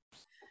am.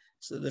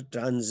 So the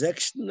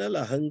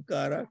transactional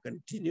ahankara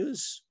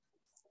continues.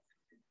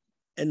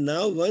 And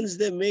now once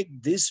they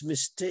make this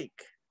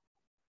mistake,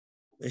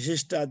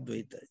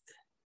 Vishishtadvaita,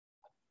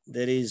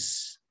 there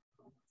is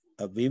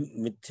a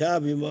mithya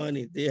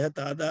abhimani, deha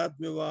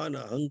tadatmyavan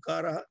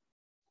ahankara,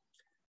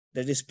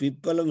 that is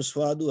pipalam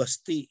swadu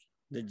asti,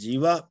 the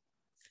jiva.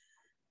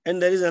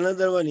 And there is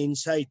another one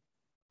inside,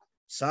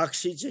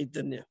 sakshi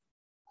chaitanya,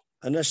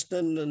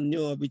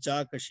 anashtananyo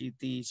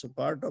abhichakashiti, so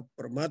part of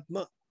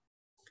Paramatma.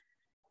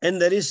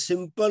 And there is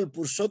simple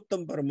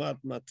Purushottam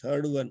Paramatma,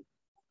 third one,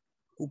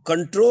 who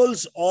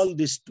controls all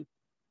this too.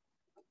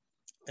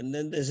 And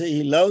then they say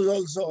he loves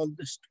also all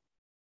this too.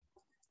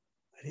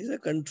 What is a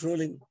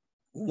controlling?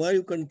 Whom are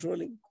you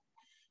controlling?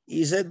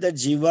 He said that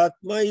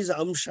Jivatma is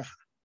Amsha.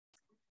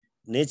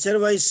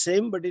 Nature-wise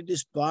same, but it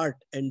is part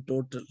and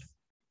total.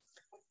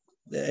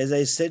 As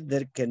I said,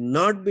 there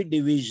cannot be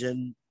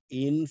division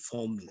in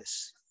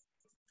formless.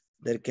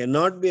 There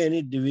cannot be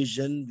any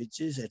division which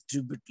is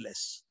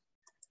attributeless.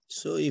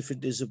 So if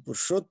it is a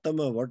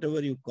Purushottama,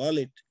 whatever you call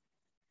it,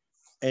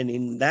 and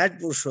in that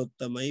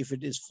Purushottama, if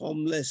it is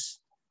formless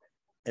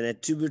and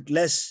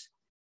attributeless,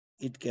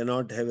 it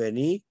cannot have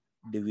any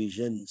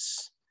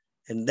divisions.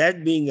 And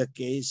that being a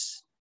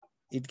case,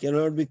 it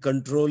cannot be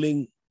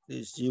controlling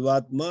this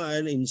Jivatma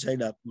and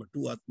inside Atma,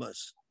 two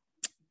Atmas.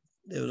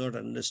 They have not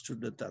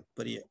understood the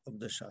Tatparya of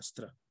the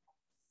Shastra.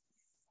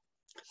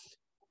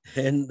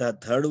 And the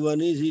third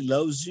one is he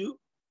loves you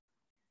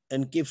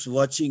and keeps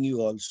watching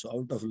you also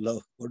out of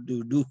love. What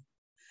do?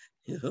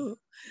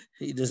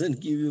 He doesn't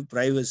give you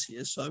privacy,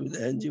 as Swami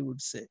Dayanji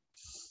would say.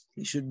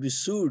 He should be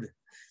sued.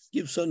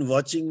 Keeps on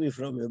watching me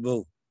from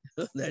above.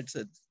 That's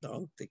a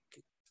wrong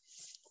thinking.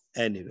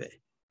 Anyway,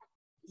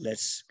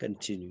 let's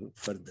continue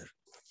further.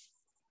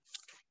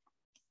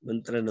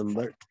 Mantra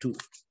number 2.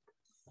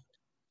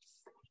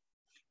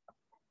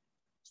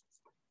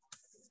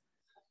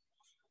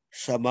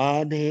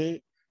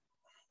 Samane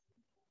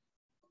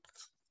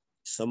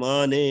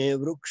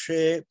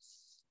vrukshe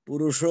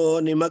purusho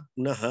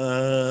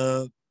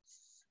nimagnaha.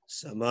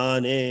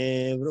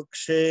 Samane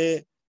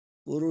vrukshe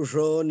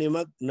purusho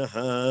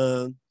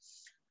nimagnaha.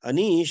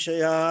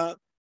 Anishaya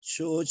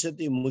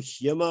shochati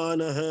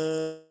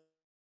muhyamanaha.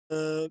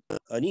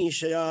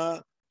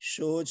 Anishaya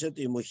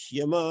shochati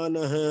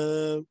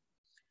muhyamanaha.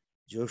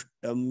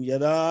 Jushtam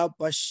yada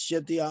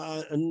pashyati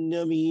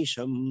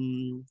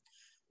anyamisham.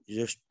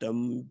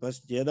 Jushtam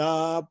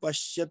yada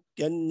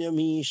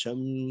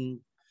pasyatyanyamisham.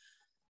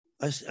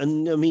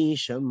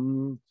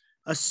 Anyamisham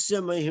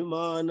asya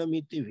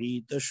mahimanamiti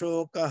vita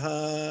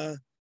shokaha.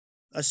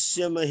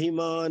 asya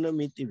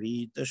mahimanamiti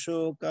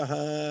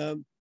vītashokaha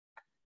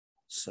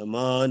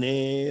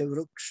samane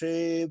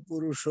vrukshe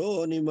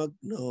purusho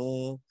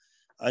nimagno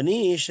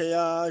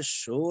anishaya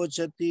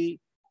shochati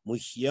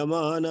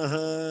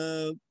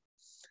muhyamanaha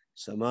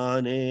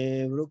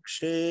samane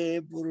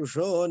vrukshe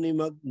purusho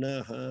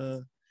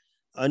nimagnaha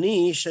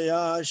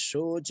anishaya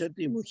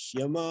shochati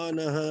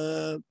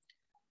muhyamanaha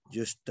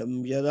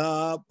justam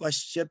yada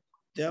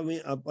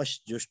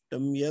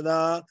justam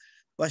yada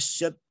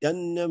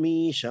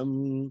pasyatyannamisham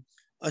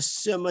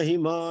asya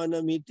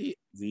mahimanamiti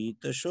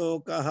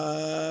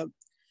vītashokaha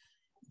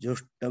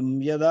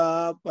justam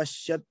yada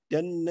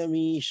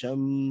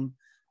pasyatyannamisham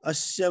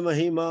asya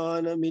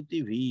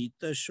mahimanamiti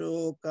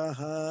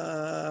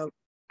vītashokaha.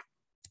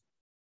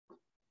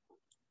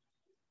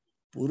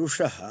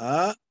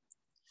 Purushaha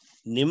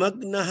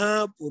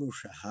nimagnaha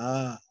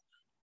purushaha.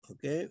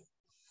 Okay,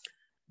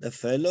 the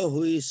fellow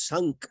who is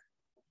sunk,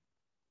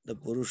 the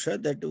purusha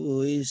that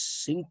who is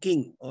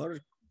sinking or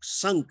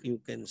sunk, you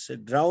can say,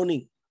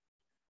 drowning.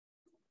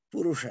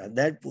 Purusha,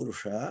 that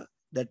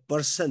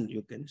person,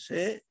 you can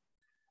say,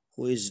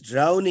 who is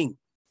drowning.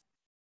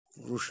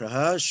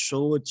 Purushaha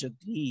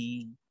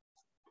shochati,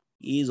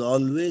 he is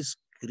always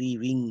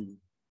grieving.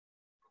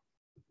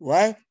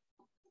 Why?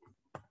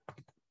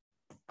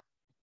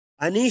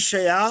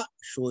 Anishaya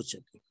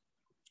shochati,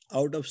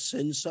 out of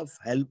sense of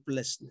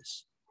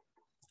helplessness.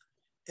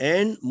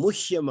 And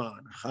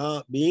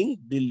muhyamanaha, being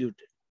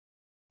deluded.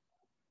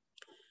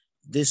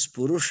 This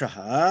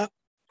Purushaha,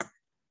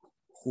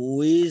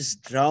 who is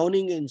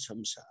drowning in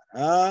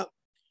samsara,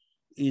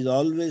 is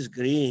always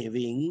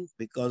grieving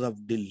because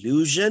of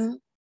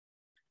delusion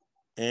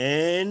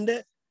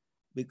and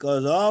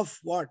because of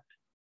what?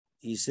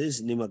 He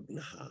says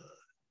nimagnaha.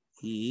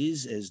 He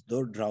is as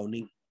though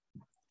drowning.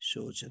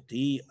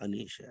 Shochati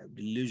anisha,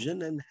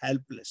 delusion and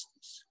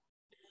helplessness.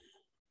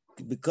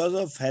 Because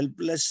of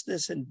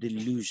helplessness and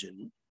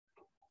delusion,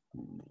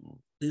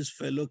 this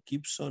fellow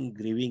keeps on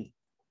grieving.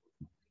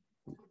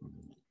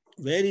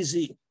 Where is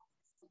he?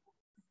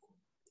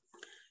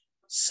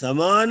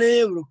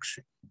 Samane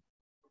vrukshe.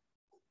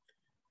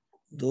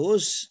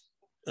 Those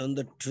on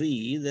the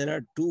tree, there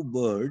are two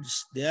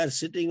birds. They are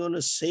sitting on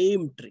the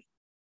same tree.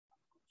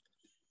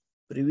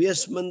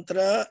 Previous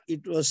mantra,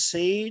 it was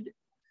said,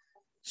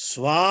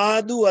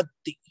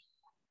 Swaduvatti.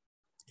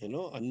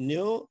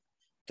 Anyo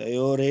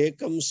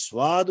tayorekam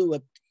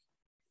swaduvatti.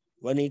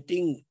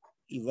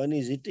 One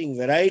is eating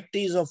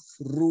varieties of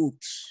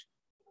fruits.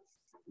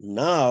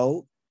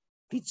 Now,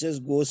 teachers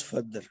goes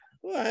further.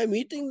 Oh, I am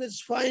eating, that's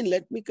fine.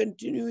 Let me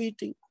continue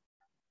eating.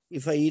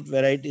 If I eat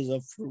varieties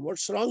of fruit,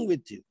 what's wrong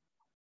with you?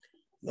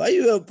 Why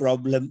you have a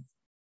problem?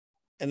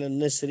 And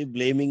unnecessary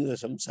blaming the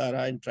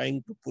samsara and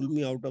trying to pull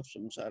me out of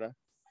samsara.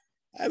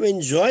 I am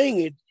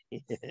enjoying it.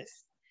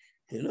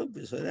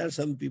 So there are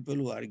some people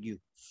who argue,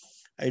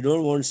 I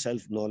don't want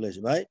self-knowledge.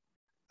 Why?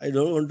 I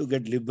don't want to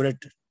get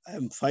liberated. I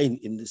am fine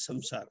in this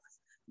samsara.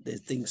 They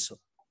think so.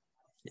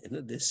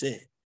 They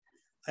say.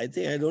 I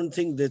don't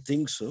think they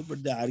think so,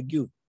 but they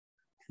argue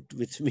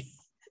with me.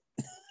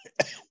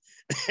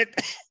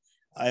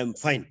 I am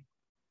fine.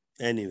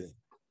 Anyway,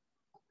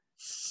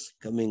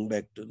 coming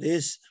back to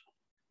this.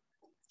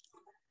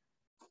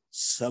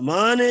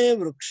 Samane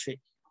vrukshe.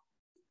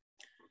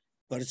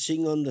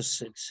 Perching on the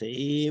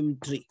same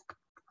tree.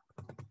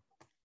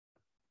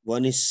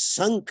 One is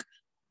sunk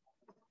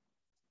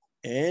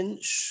and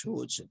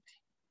shochati.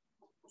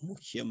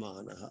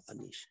 Mukhyamanaha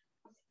anisha.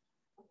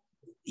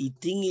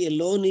 Eating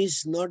alone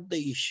is not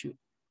the issue.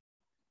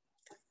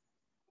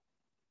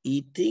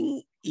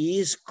 Eating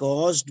is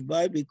caused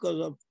by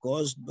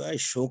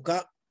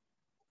shoka.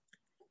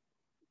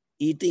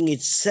 Eating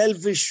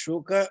itself is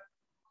shoka,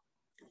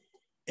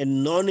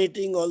 and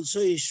non-eating also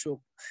is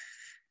shoka.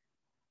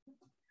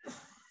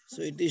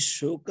 So it is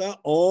shoka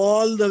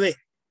all the way.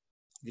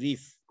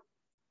 Grief,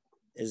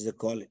 as they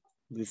call it.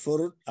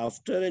 Before,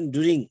 after, and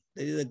during,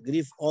 there is a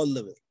grief all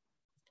the way.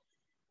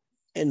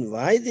 And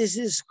why this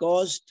is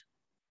caused?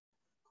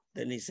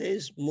 Then he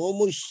says,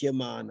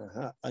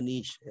 Momuhyamanaha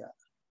anishaya.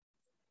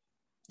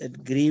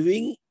 That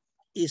grieving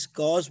is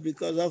caused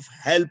because of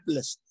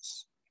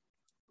helplessness,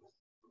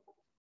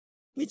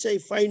 which I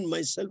find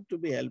myself to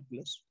be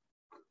helpless.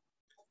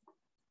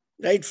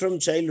 Right from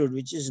childhood,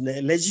 which is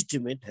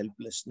legitimate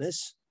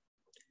helplessness.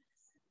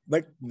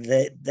 But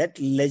that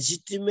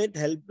legitimate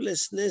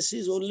helplessness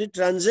is only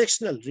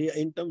transactional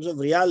in terms of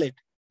reality.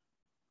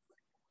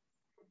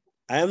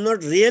 I am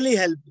not really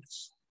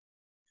helpless.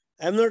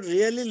 I am not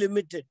really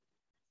limited.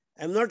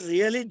 I am not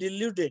really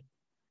deluded.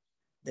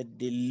 The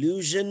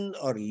delusion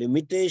or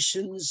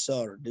limitations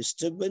or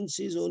disturbance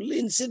is only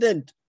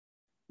incident.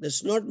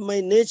 That's not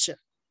my nature.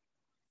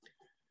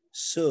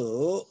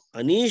 So,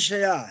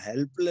 anishaya,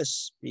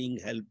 helpless, being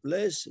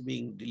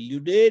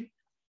deluded,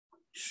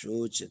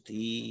 shochati,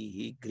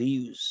 he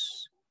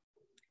grieves.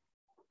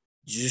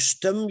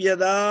 Justam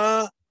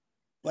yada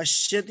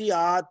pashyati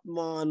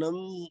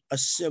atmanam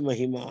asya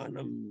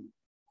mahimanam.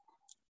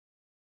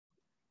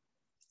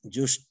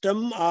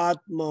 Justam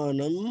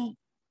atmanam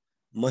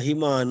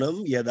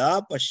mahimanam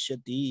yada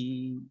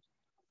pashyati.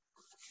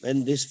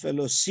 When this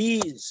fellow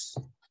sees,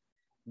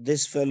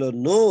 this fellow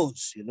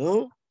knows,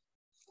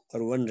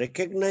 or one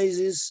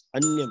recognizes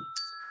anyam,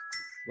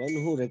 one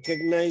who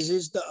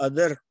recognizes the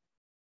other.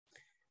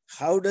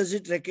 How does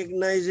it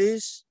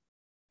recognizes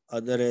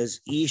other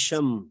as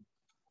Isham,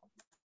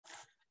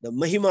 the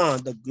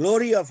Mahima, the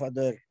glory of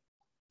other?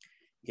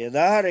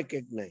 Yada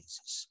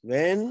recognizes.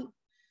 When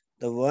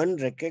the one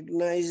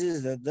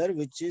recognizes the other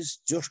which is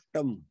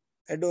Joshtam,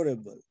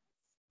 adorable,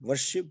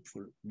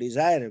 worshipful,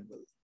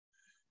 desirable,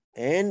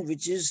 and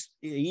which is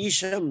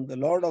Isham, the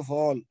Lord of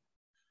all,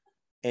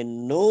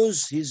 and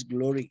knows his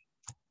glory,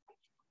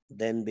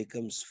 then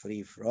becomes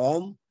free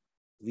from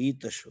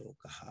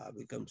Vitashokaha,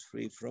 becomes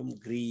free from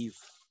grief,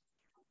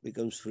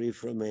 becomes free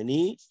from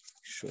any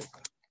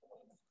shoka.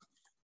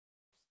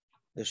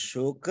 The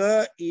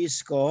shoka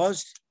is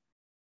caused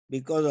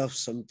because of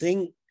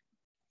something.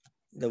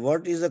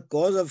 What is the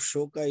cause of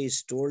shoka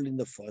is told in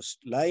the first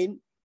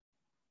line,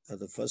 or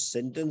the first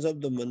sentence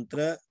of the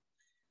mantra,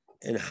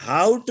 and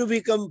how to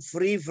become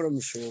free from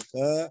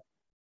shoka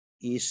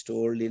is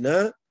told in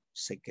a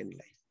second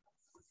line.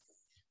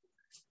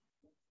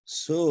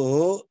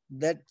 So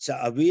that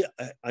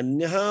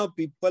anyaha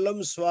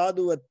pipalam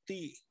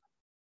swaduvatti,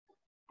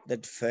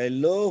 that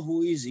fellow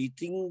who is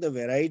eating the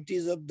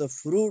varieties of the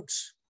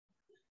fruits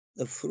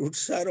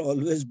are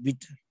always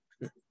bitter.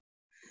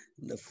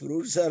 The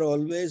fruits are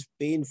always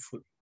painful.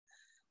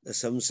 The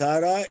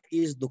samsara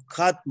is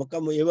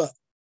dukkhatmakam eva.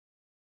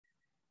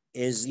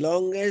 As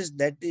long as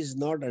that is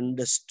not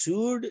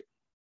understood,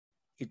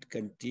 it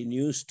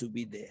continues to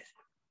be there.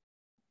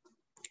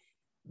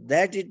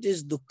 That it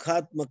is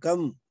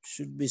dukkhatmakam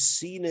should be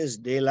seen as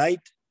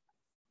daylight,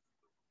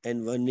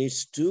 and one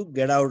needs to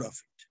get out of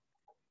it.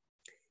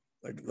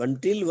 But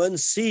until one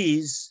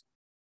sees,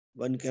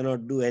 one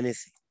cannot do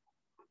anything.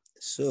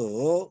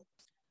 So,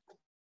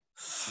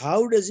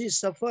 how does he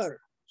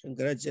suffer?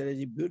 Shankaracharya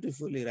ji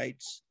beautifully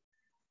writes,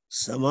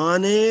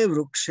 Samane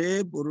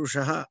vrukshe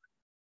purushaha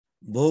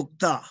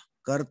bhokta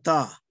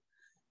karta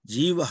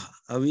jiva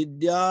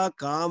avidya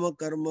kama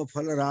karma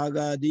phala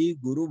ragadi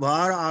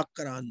gurubhara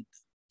akranta.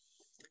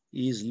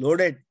 He is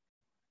loaded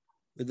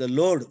with a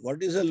load.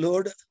 What is a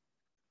load?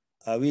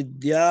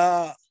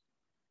 Avidya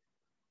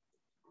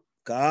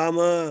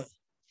kama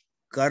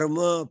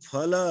karma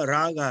phala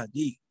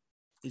ragadi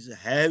is a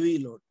heavy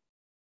load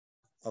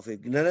of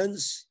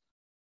ignorance,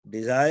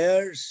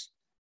 desires,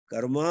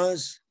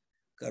 karmas,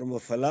 karma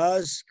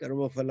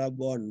phala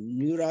born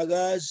new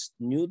ragas,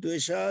 new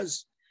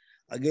dveshas,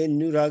 again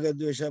new raga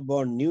dvesha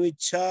born new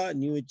ichha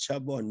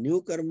born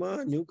new karma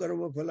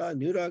phala,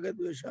 new raga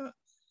dvesha,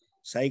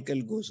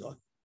 cycle goes on.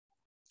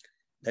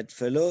 That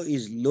fellow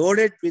is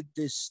loaded with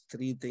these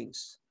three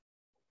things,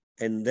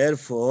 and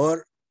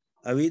therefore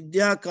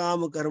avidya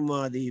kama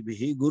karma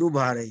adibhi guru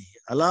bhare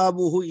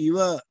alabuhu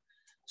iva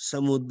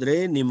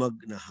samudre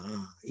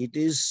nimagnaha. It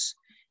is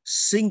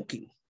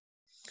sinking.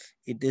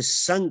 It is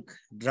sunk,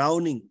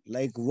 drowning.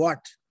 Like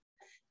what?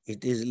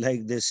 It is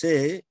like they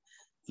say,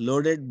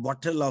 loaded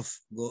bottle of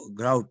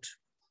grout.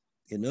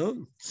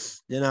 Then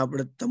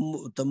આપણે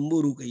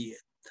તંબુરું કહીએ.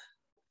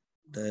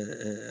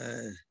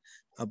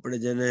 આપણે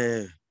જેને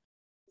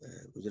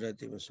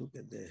ગુજરાતીમાં શું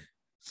કહેતે?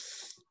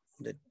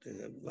 That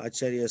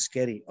Acharya is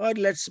carrying. Or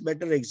let's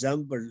better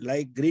example,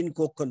 like green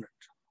coconut.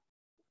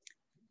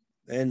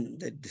 When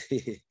they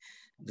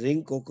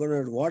drink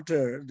coconut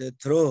water, they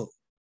throw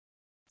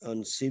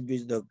on sea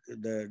beach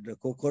the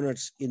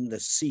coconuts in the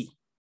sea.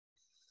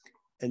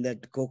 And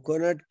that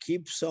coconut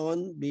keeps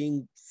on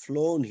being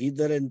flown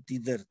hither and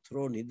thither,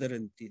 thrown hither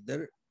and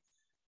thither.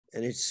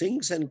 And it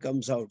sinks and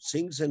comes out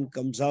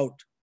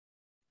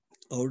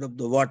of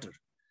the water,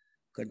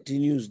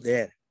 continues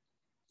there.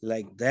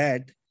 Like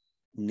that,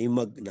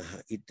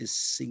 nimagnaha, it is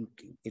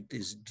sinking, it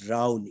is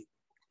drowning.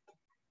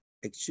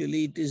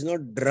 Actually, it is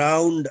not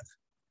drowned,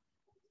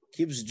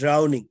 keeps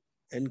drowning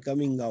and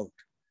coming out,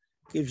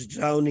 keeps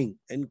drowning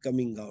and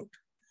coming out.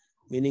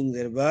 Meaning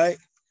thereby,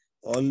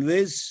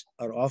 always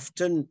or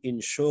often in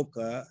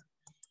shoka,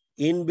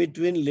 in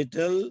between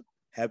little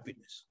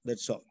happiness.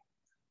 That's all.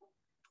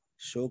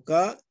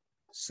 Shoka,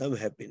 some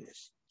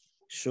happiness.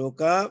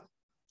 Shoka,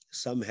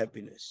 some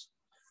happiness.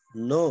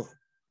 No,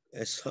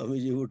 as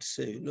Swamiji would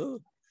say,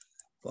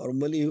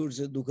 formally he would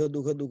say, dukha,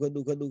 dukha, dukha,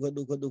 dukha, dukha,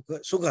 dukha, dukha,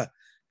 sukha,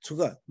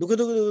 sukha, dukha,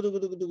 dukha, dukha,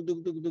 dukha, dukha,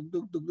 dukha,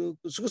 dukha,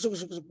 dukha, sukha, sukha,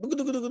 sukha, dukha,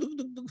 dukha, dukha,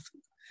 dukha, dukha.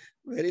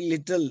 Very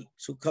little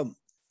sukham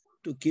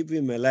to keep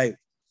him alive.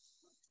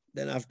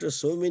 Then after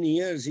so many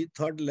years, he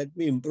thought, let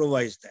me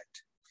improvise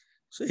that.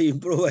 So he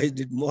improvised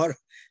it more,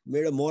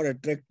 made a more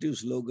attractive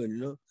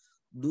slogan,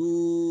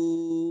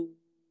 Dukha,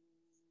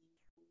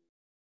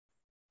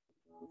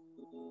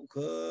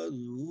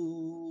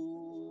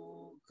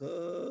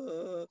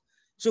 dukha,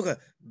 sukha,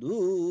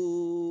 dukha,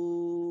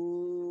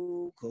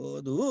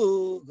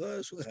 dukha,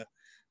 sukha.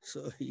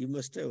 So he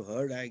must have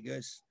heard, I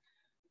guess,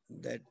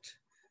 that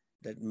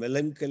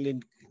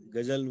melancholy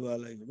ghazal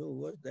wala,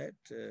 was that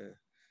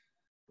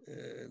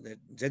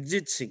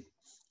Jagjit Singh.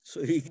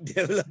 So he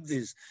developed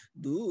this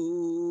dukha,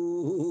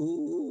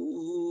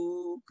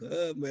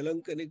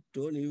 melancholic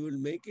tone, he will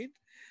make it,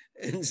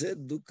 and say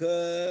dukha,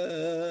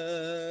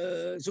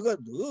 sukha,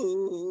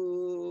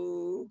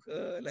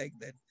 dukha, like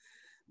that.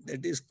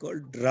 That is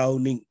called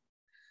drowning,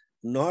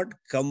 not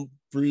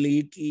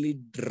completely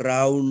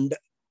drowned.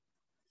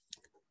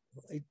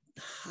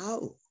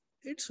 How?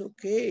 It's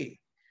okay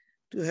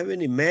to have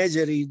an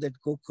imagery that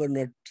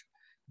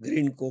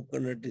green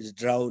coconut is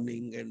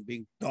drowning and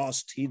being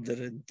tossed hither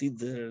and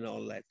thither and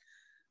all that.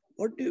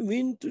 What do you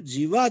mean to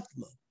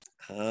Jivatma?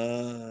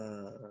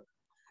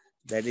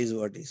 That is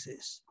what he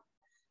says.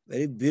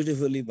 Very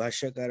beautifully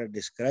Bhashyakara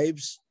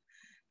describes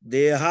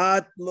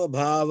Dehatma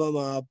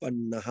bhavam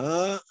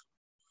apannaha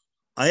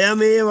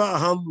ayameva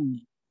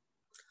aham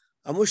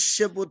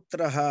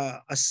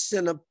amushyaputraha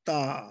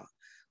asyanapta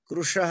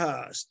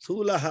krushaha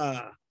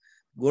sthulaha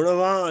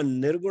gunavan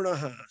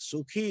nirgunaha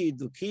sukhi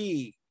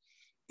dukhi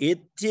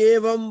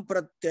etyevam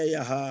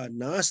pratyayaha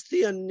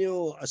nasti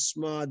anyo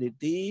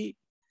asmaditi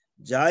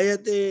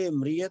jayate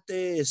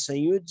mriyate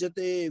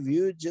sanyujyate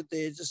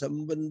vyujyate cha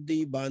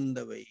sambandhi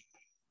bandhavai.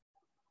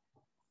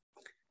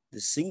 The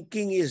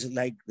sinking is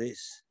like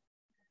this.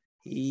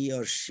 He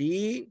or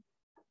she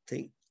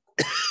think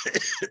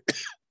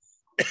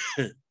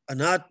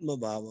anatma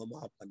bhavam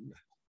apanna.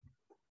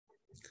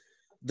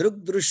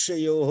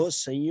 Drugdrushyayoho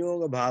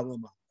sanyoga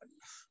bhavam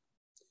apanna.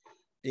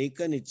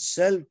 Taken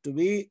itself to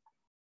be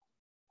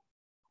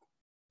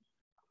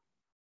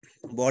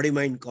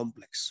body-mind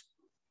complex.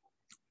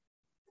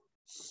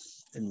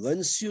 And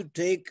once you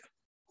take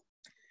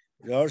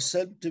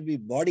yourself to be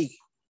body,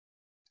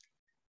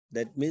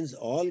 that means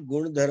all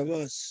guna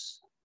dharmas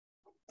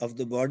of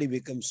the body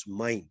becomes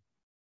mine.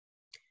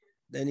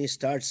 Then he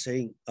starts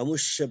saying,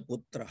 Amushya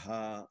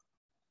putraha,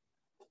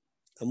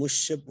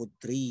 Amushya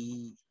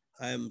putri,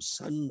 I am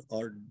son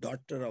or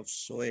daughter of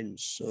so and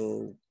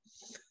so.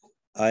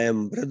 I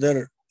am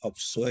brother of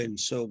so and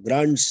so,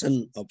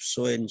 grandson of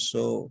so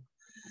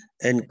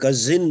and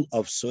cousin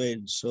of so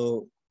and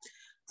so.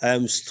 I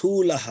am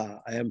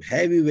sthulaha, I am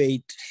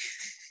heavyweight.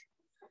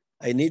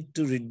 I need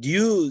to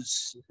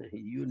reduce.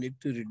 You need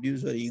to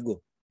reduce your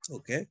ego.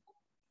 Okay?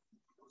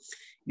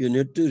 You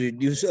need to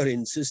reduce your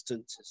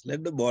insistences.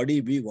 Let the body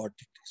be what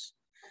it is.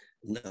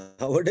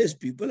 Nowadays,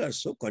 people are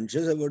so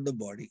conscious about the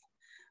body,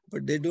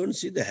 but they don't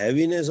see the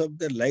heaviness of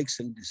their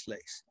likes and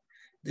dislikes.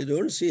 They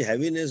don't see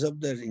heaviness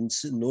of their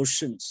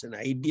notions and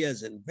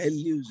ideas and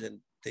values and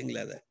things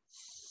like that.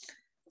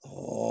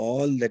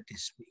 All that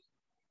is me.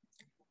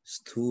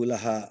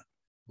 Sthulaha,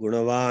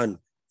 gunavan,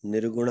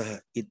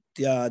 nirgunaha,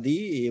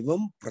 ityadi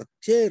evam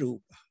pratyaya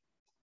rupa.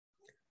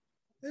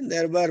 And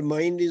thereby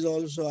mind is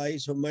also I.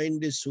 So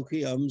mind is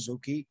sukhi, I am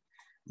sukhi.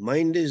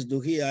 Mind is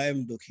dukhi, I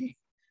am dukhi.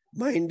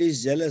 Mind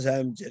is jealous, I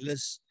am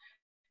jealous.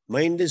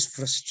 Mind is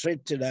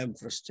frustrated, I am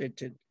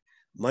frustrated.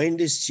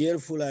 Mind is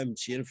cheerful, I am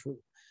cheerful.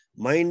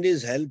 Mind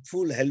is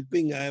helpful,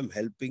 helping, I am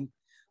helping.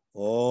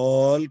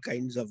 All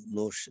kinds of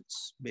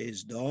notions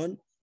based on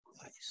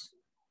eyes.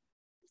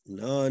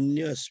 Na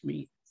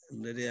anyasmi. I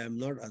am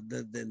not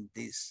other than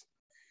this.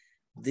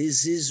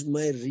 This is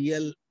my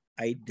real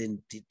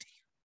identity.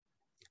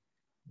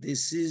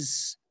 This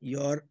is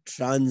your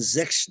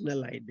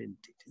transactional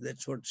identity.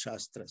 That's what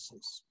Shastra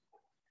says.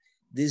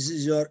 This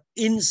is your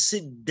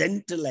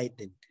incidental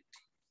identity.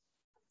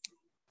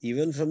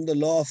 Even from the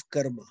law of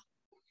karma.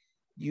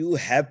 You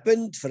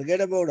happen,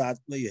 forget about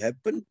Atma, you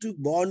happen to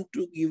born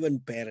to given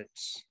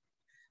parents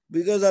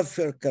because of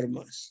your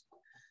karmas.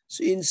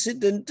 So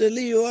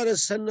incidentally, you are a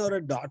son or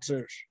a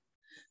daughter.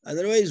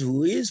 Otherwise,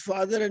 who is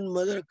father and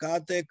mother?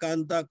 Kate,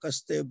 kanta,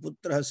 kaste,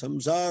 putra,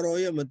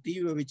 samsaroya,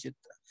 mativa,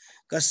 vichitra.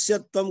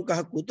 Kasyatvam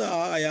kaha kuta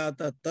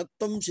ayata,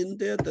 tattvam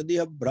chintaya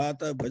tadiha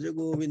bhrata, bhaja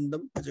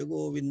govindam,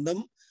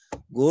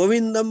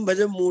 govindam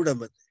bhaja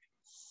mudamate.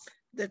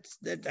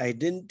 That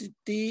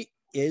identity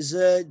as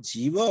a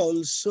jiva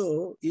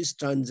also is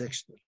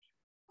transactional.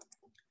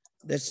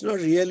 That's not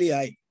really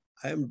I.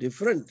 I am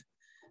different.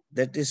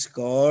 That is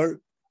called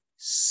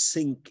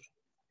sinking.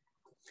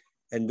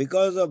 And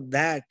because of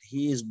that,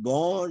 he is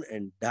born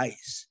and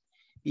dies.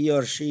 He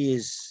or she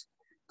is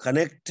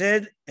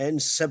connected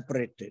and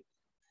separated.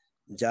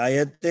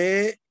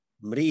 Jayate,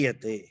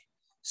 mriyate,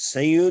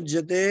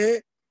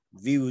 sanyujyate,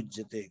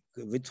 vivujyate.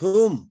 With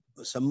whom?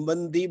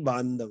 Sambandhi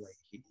bandhavai.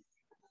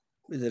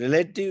 With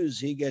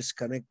relatives, he gets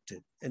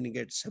connected and he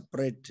gets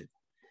separated.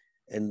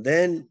 And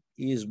then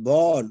he is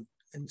born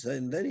and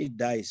then he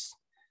dies.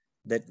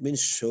 That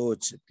means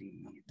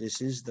shochati. This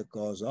is the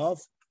cause of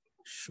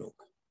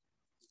shoka.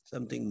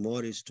 Something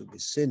more is to be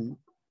seen.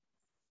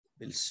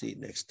 We'll see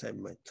next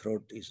time. My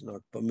throat is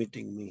not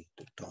permitting me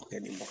to talk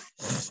anymore.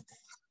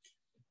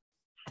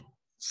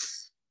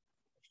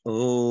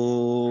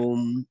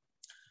 Om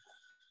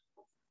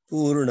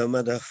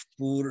Purnamadah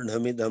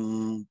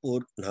Purnamidam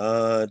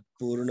Purnat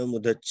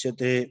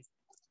Purnamudachyate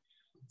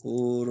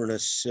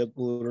Purnasya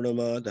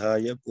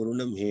Purnamadhaya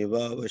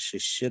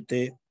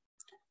Purnamevavashishyate.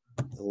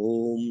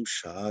 Om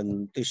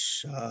Shanti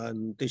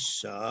Shanti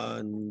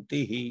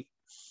Shanti.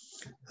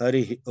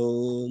 Hari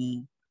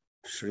Om.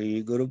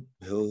 Shri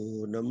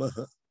Gurubhyo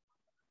Namaha.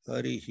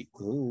 Hari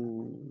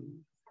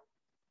Om.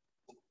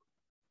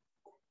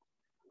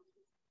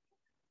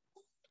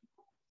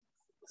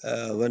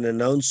 one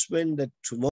announcement that tomorrow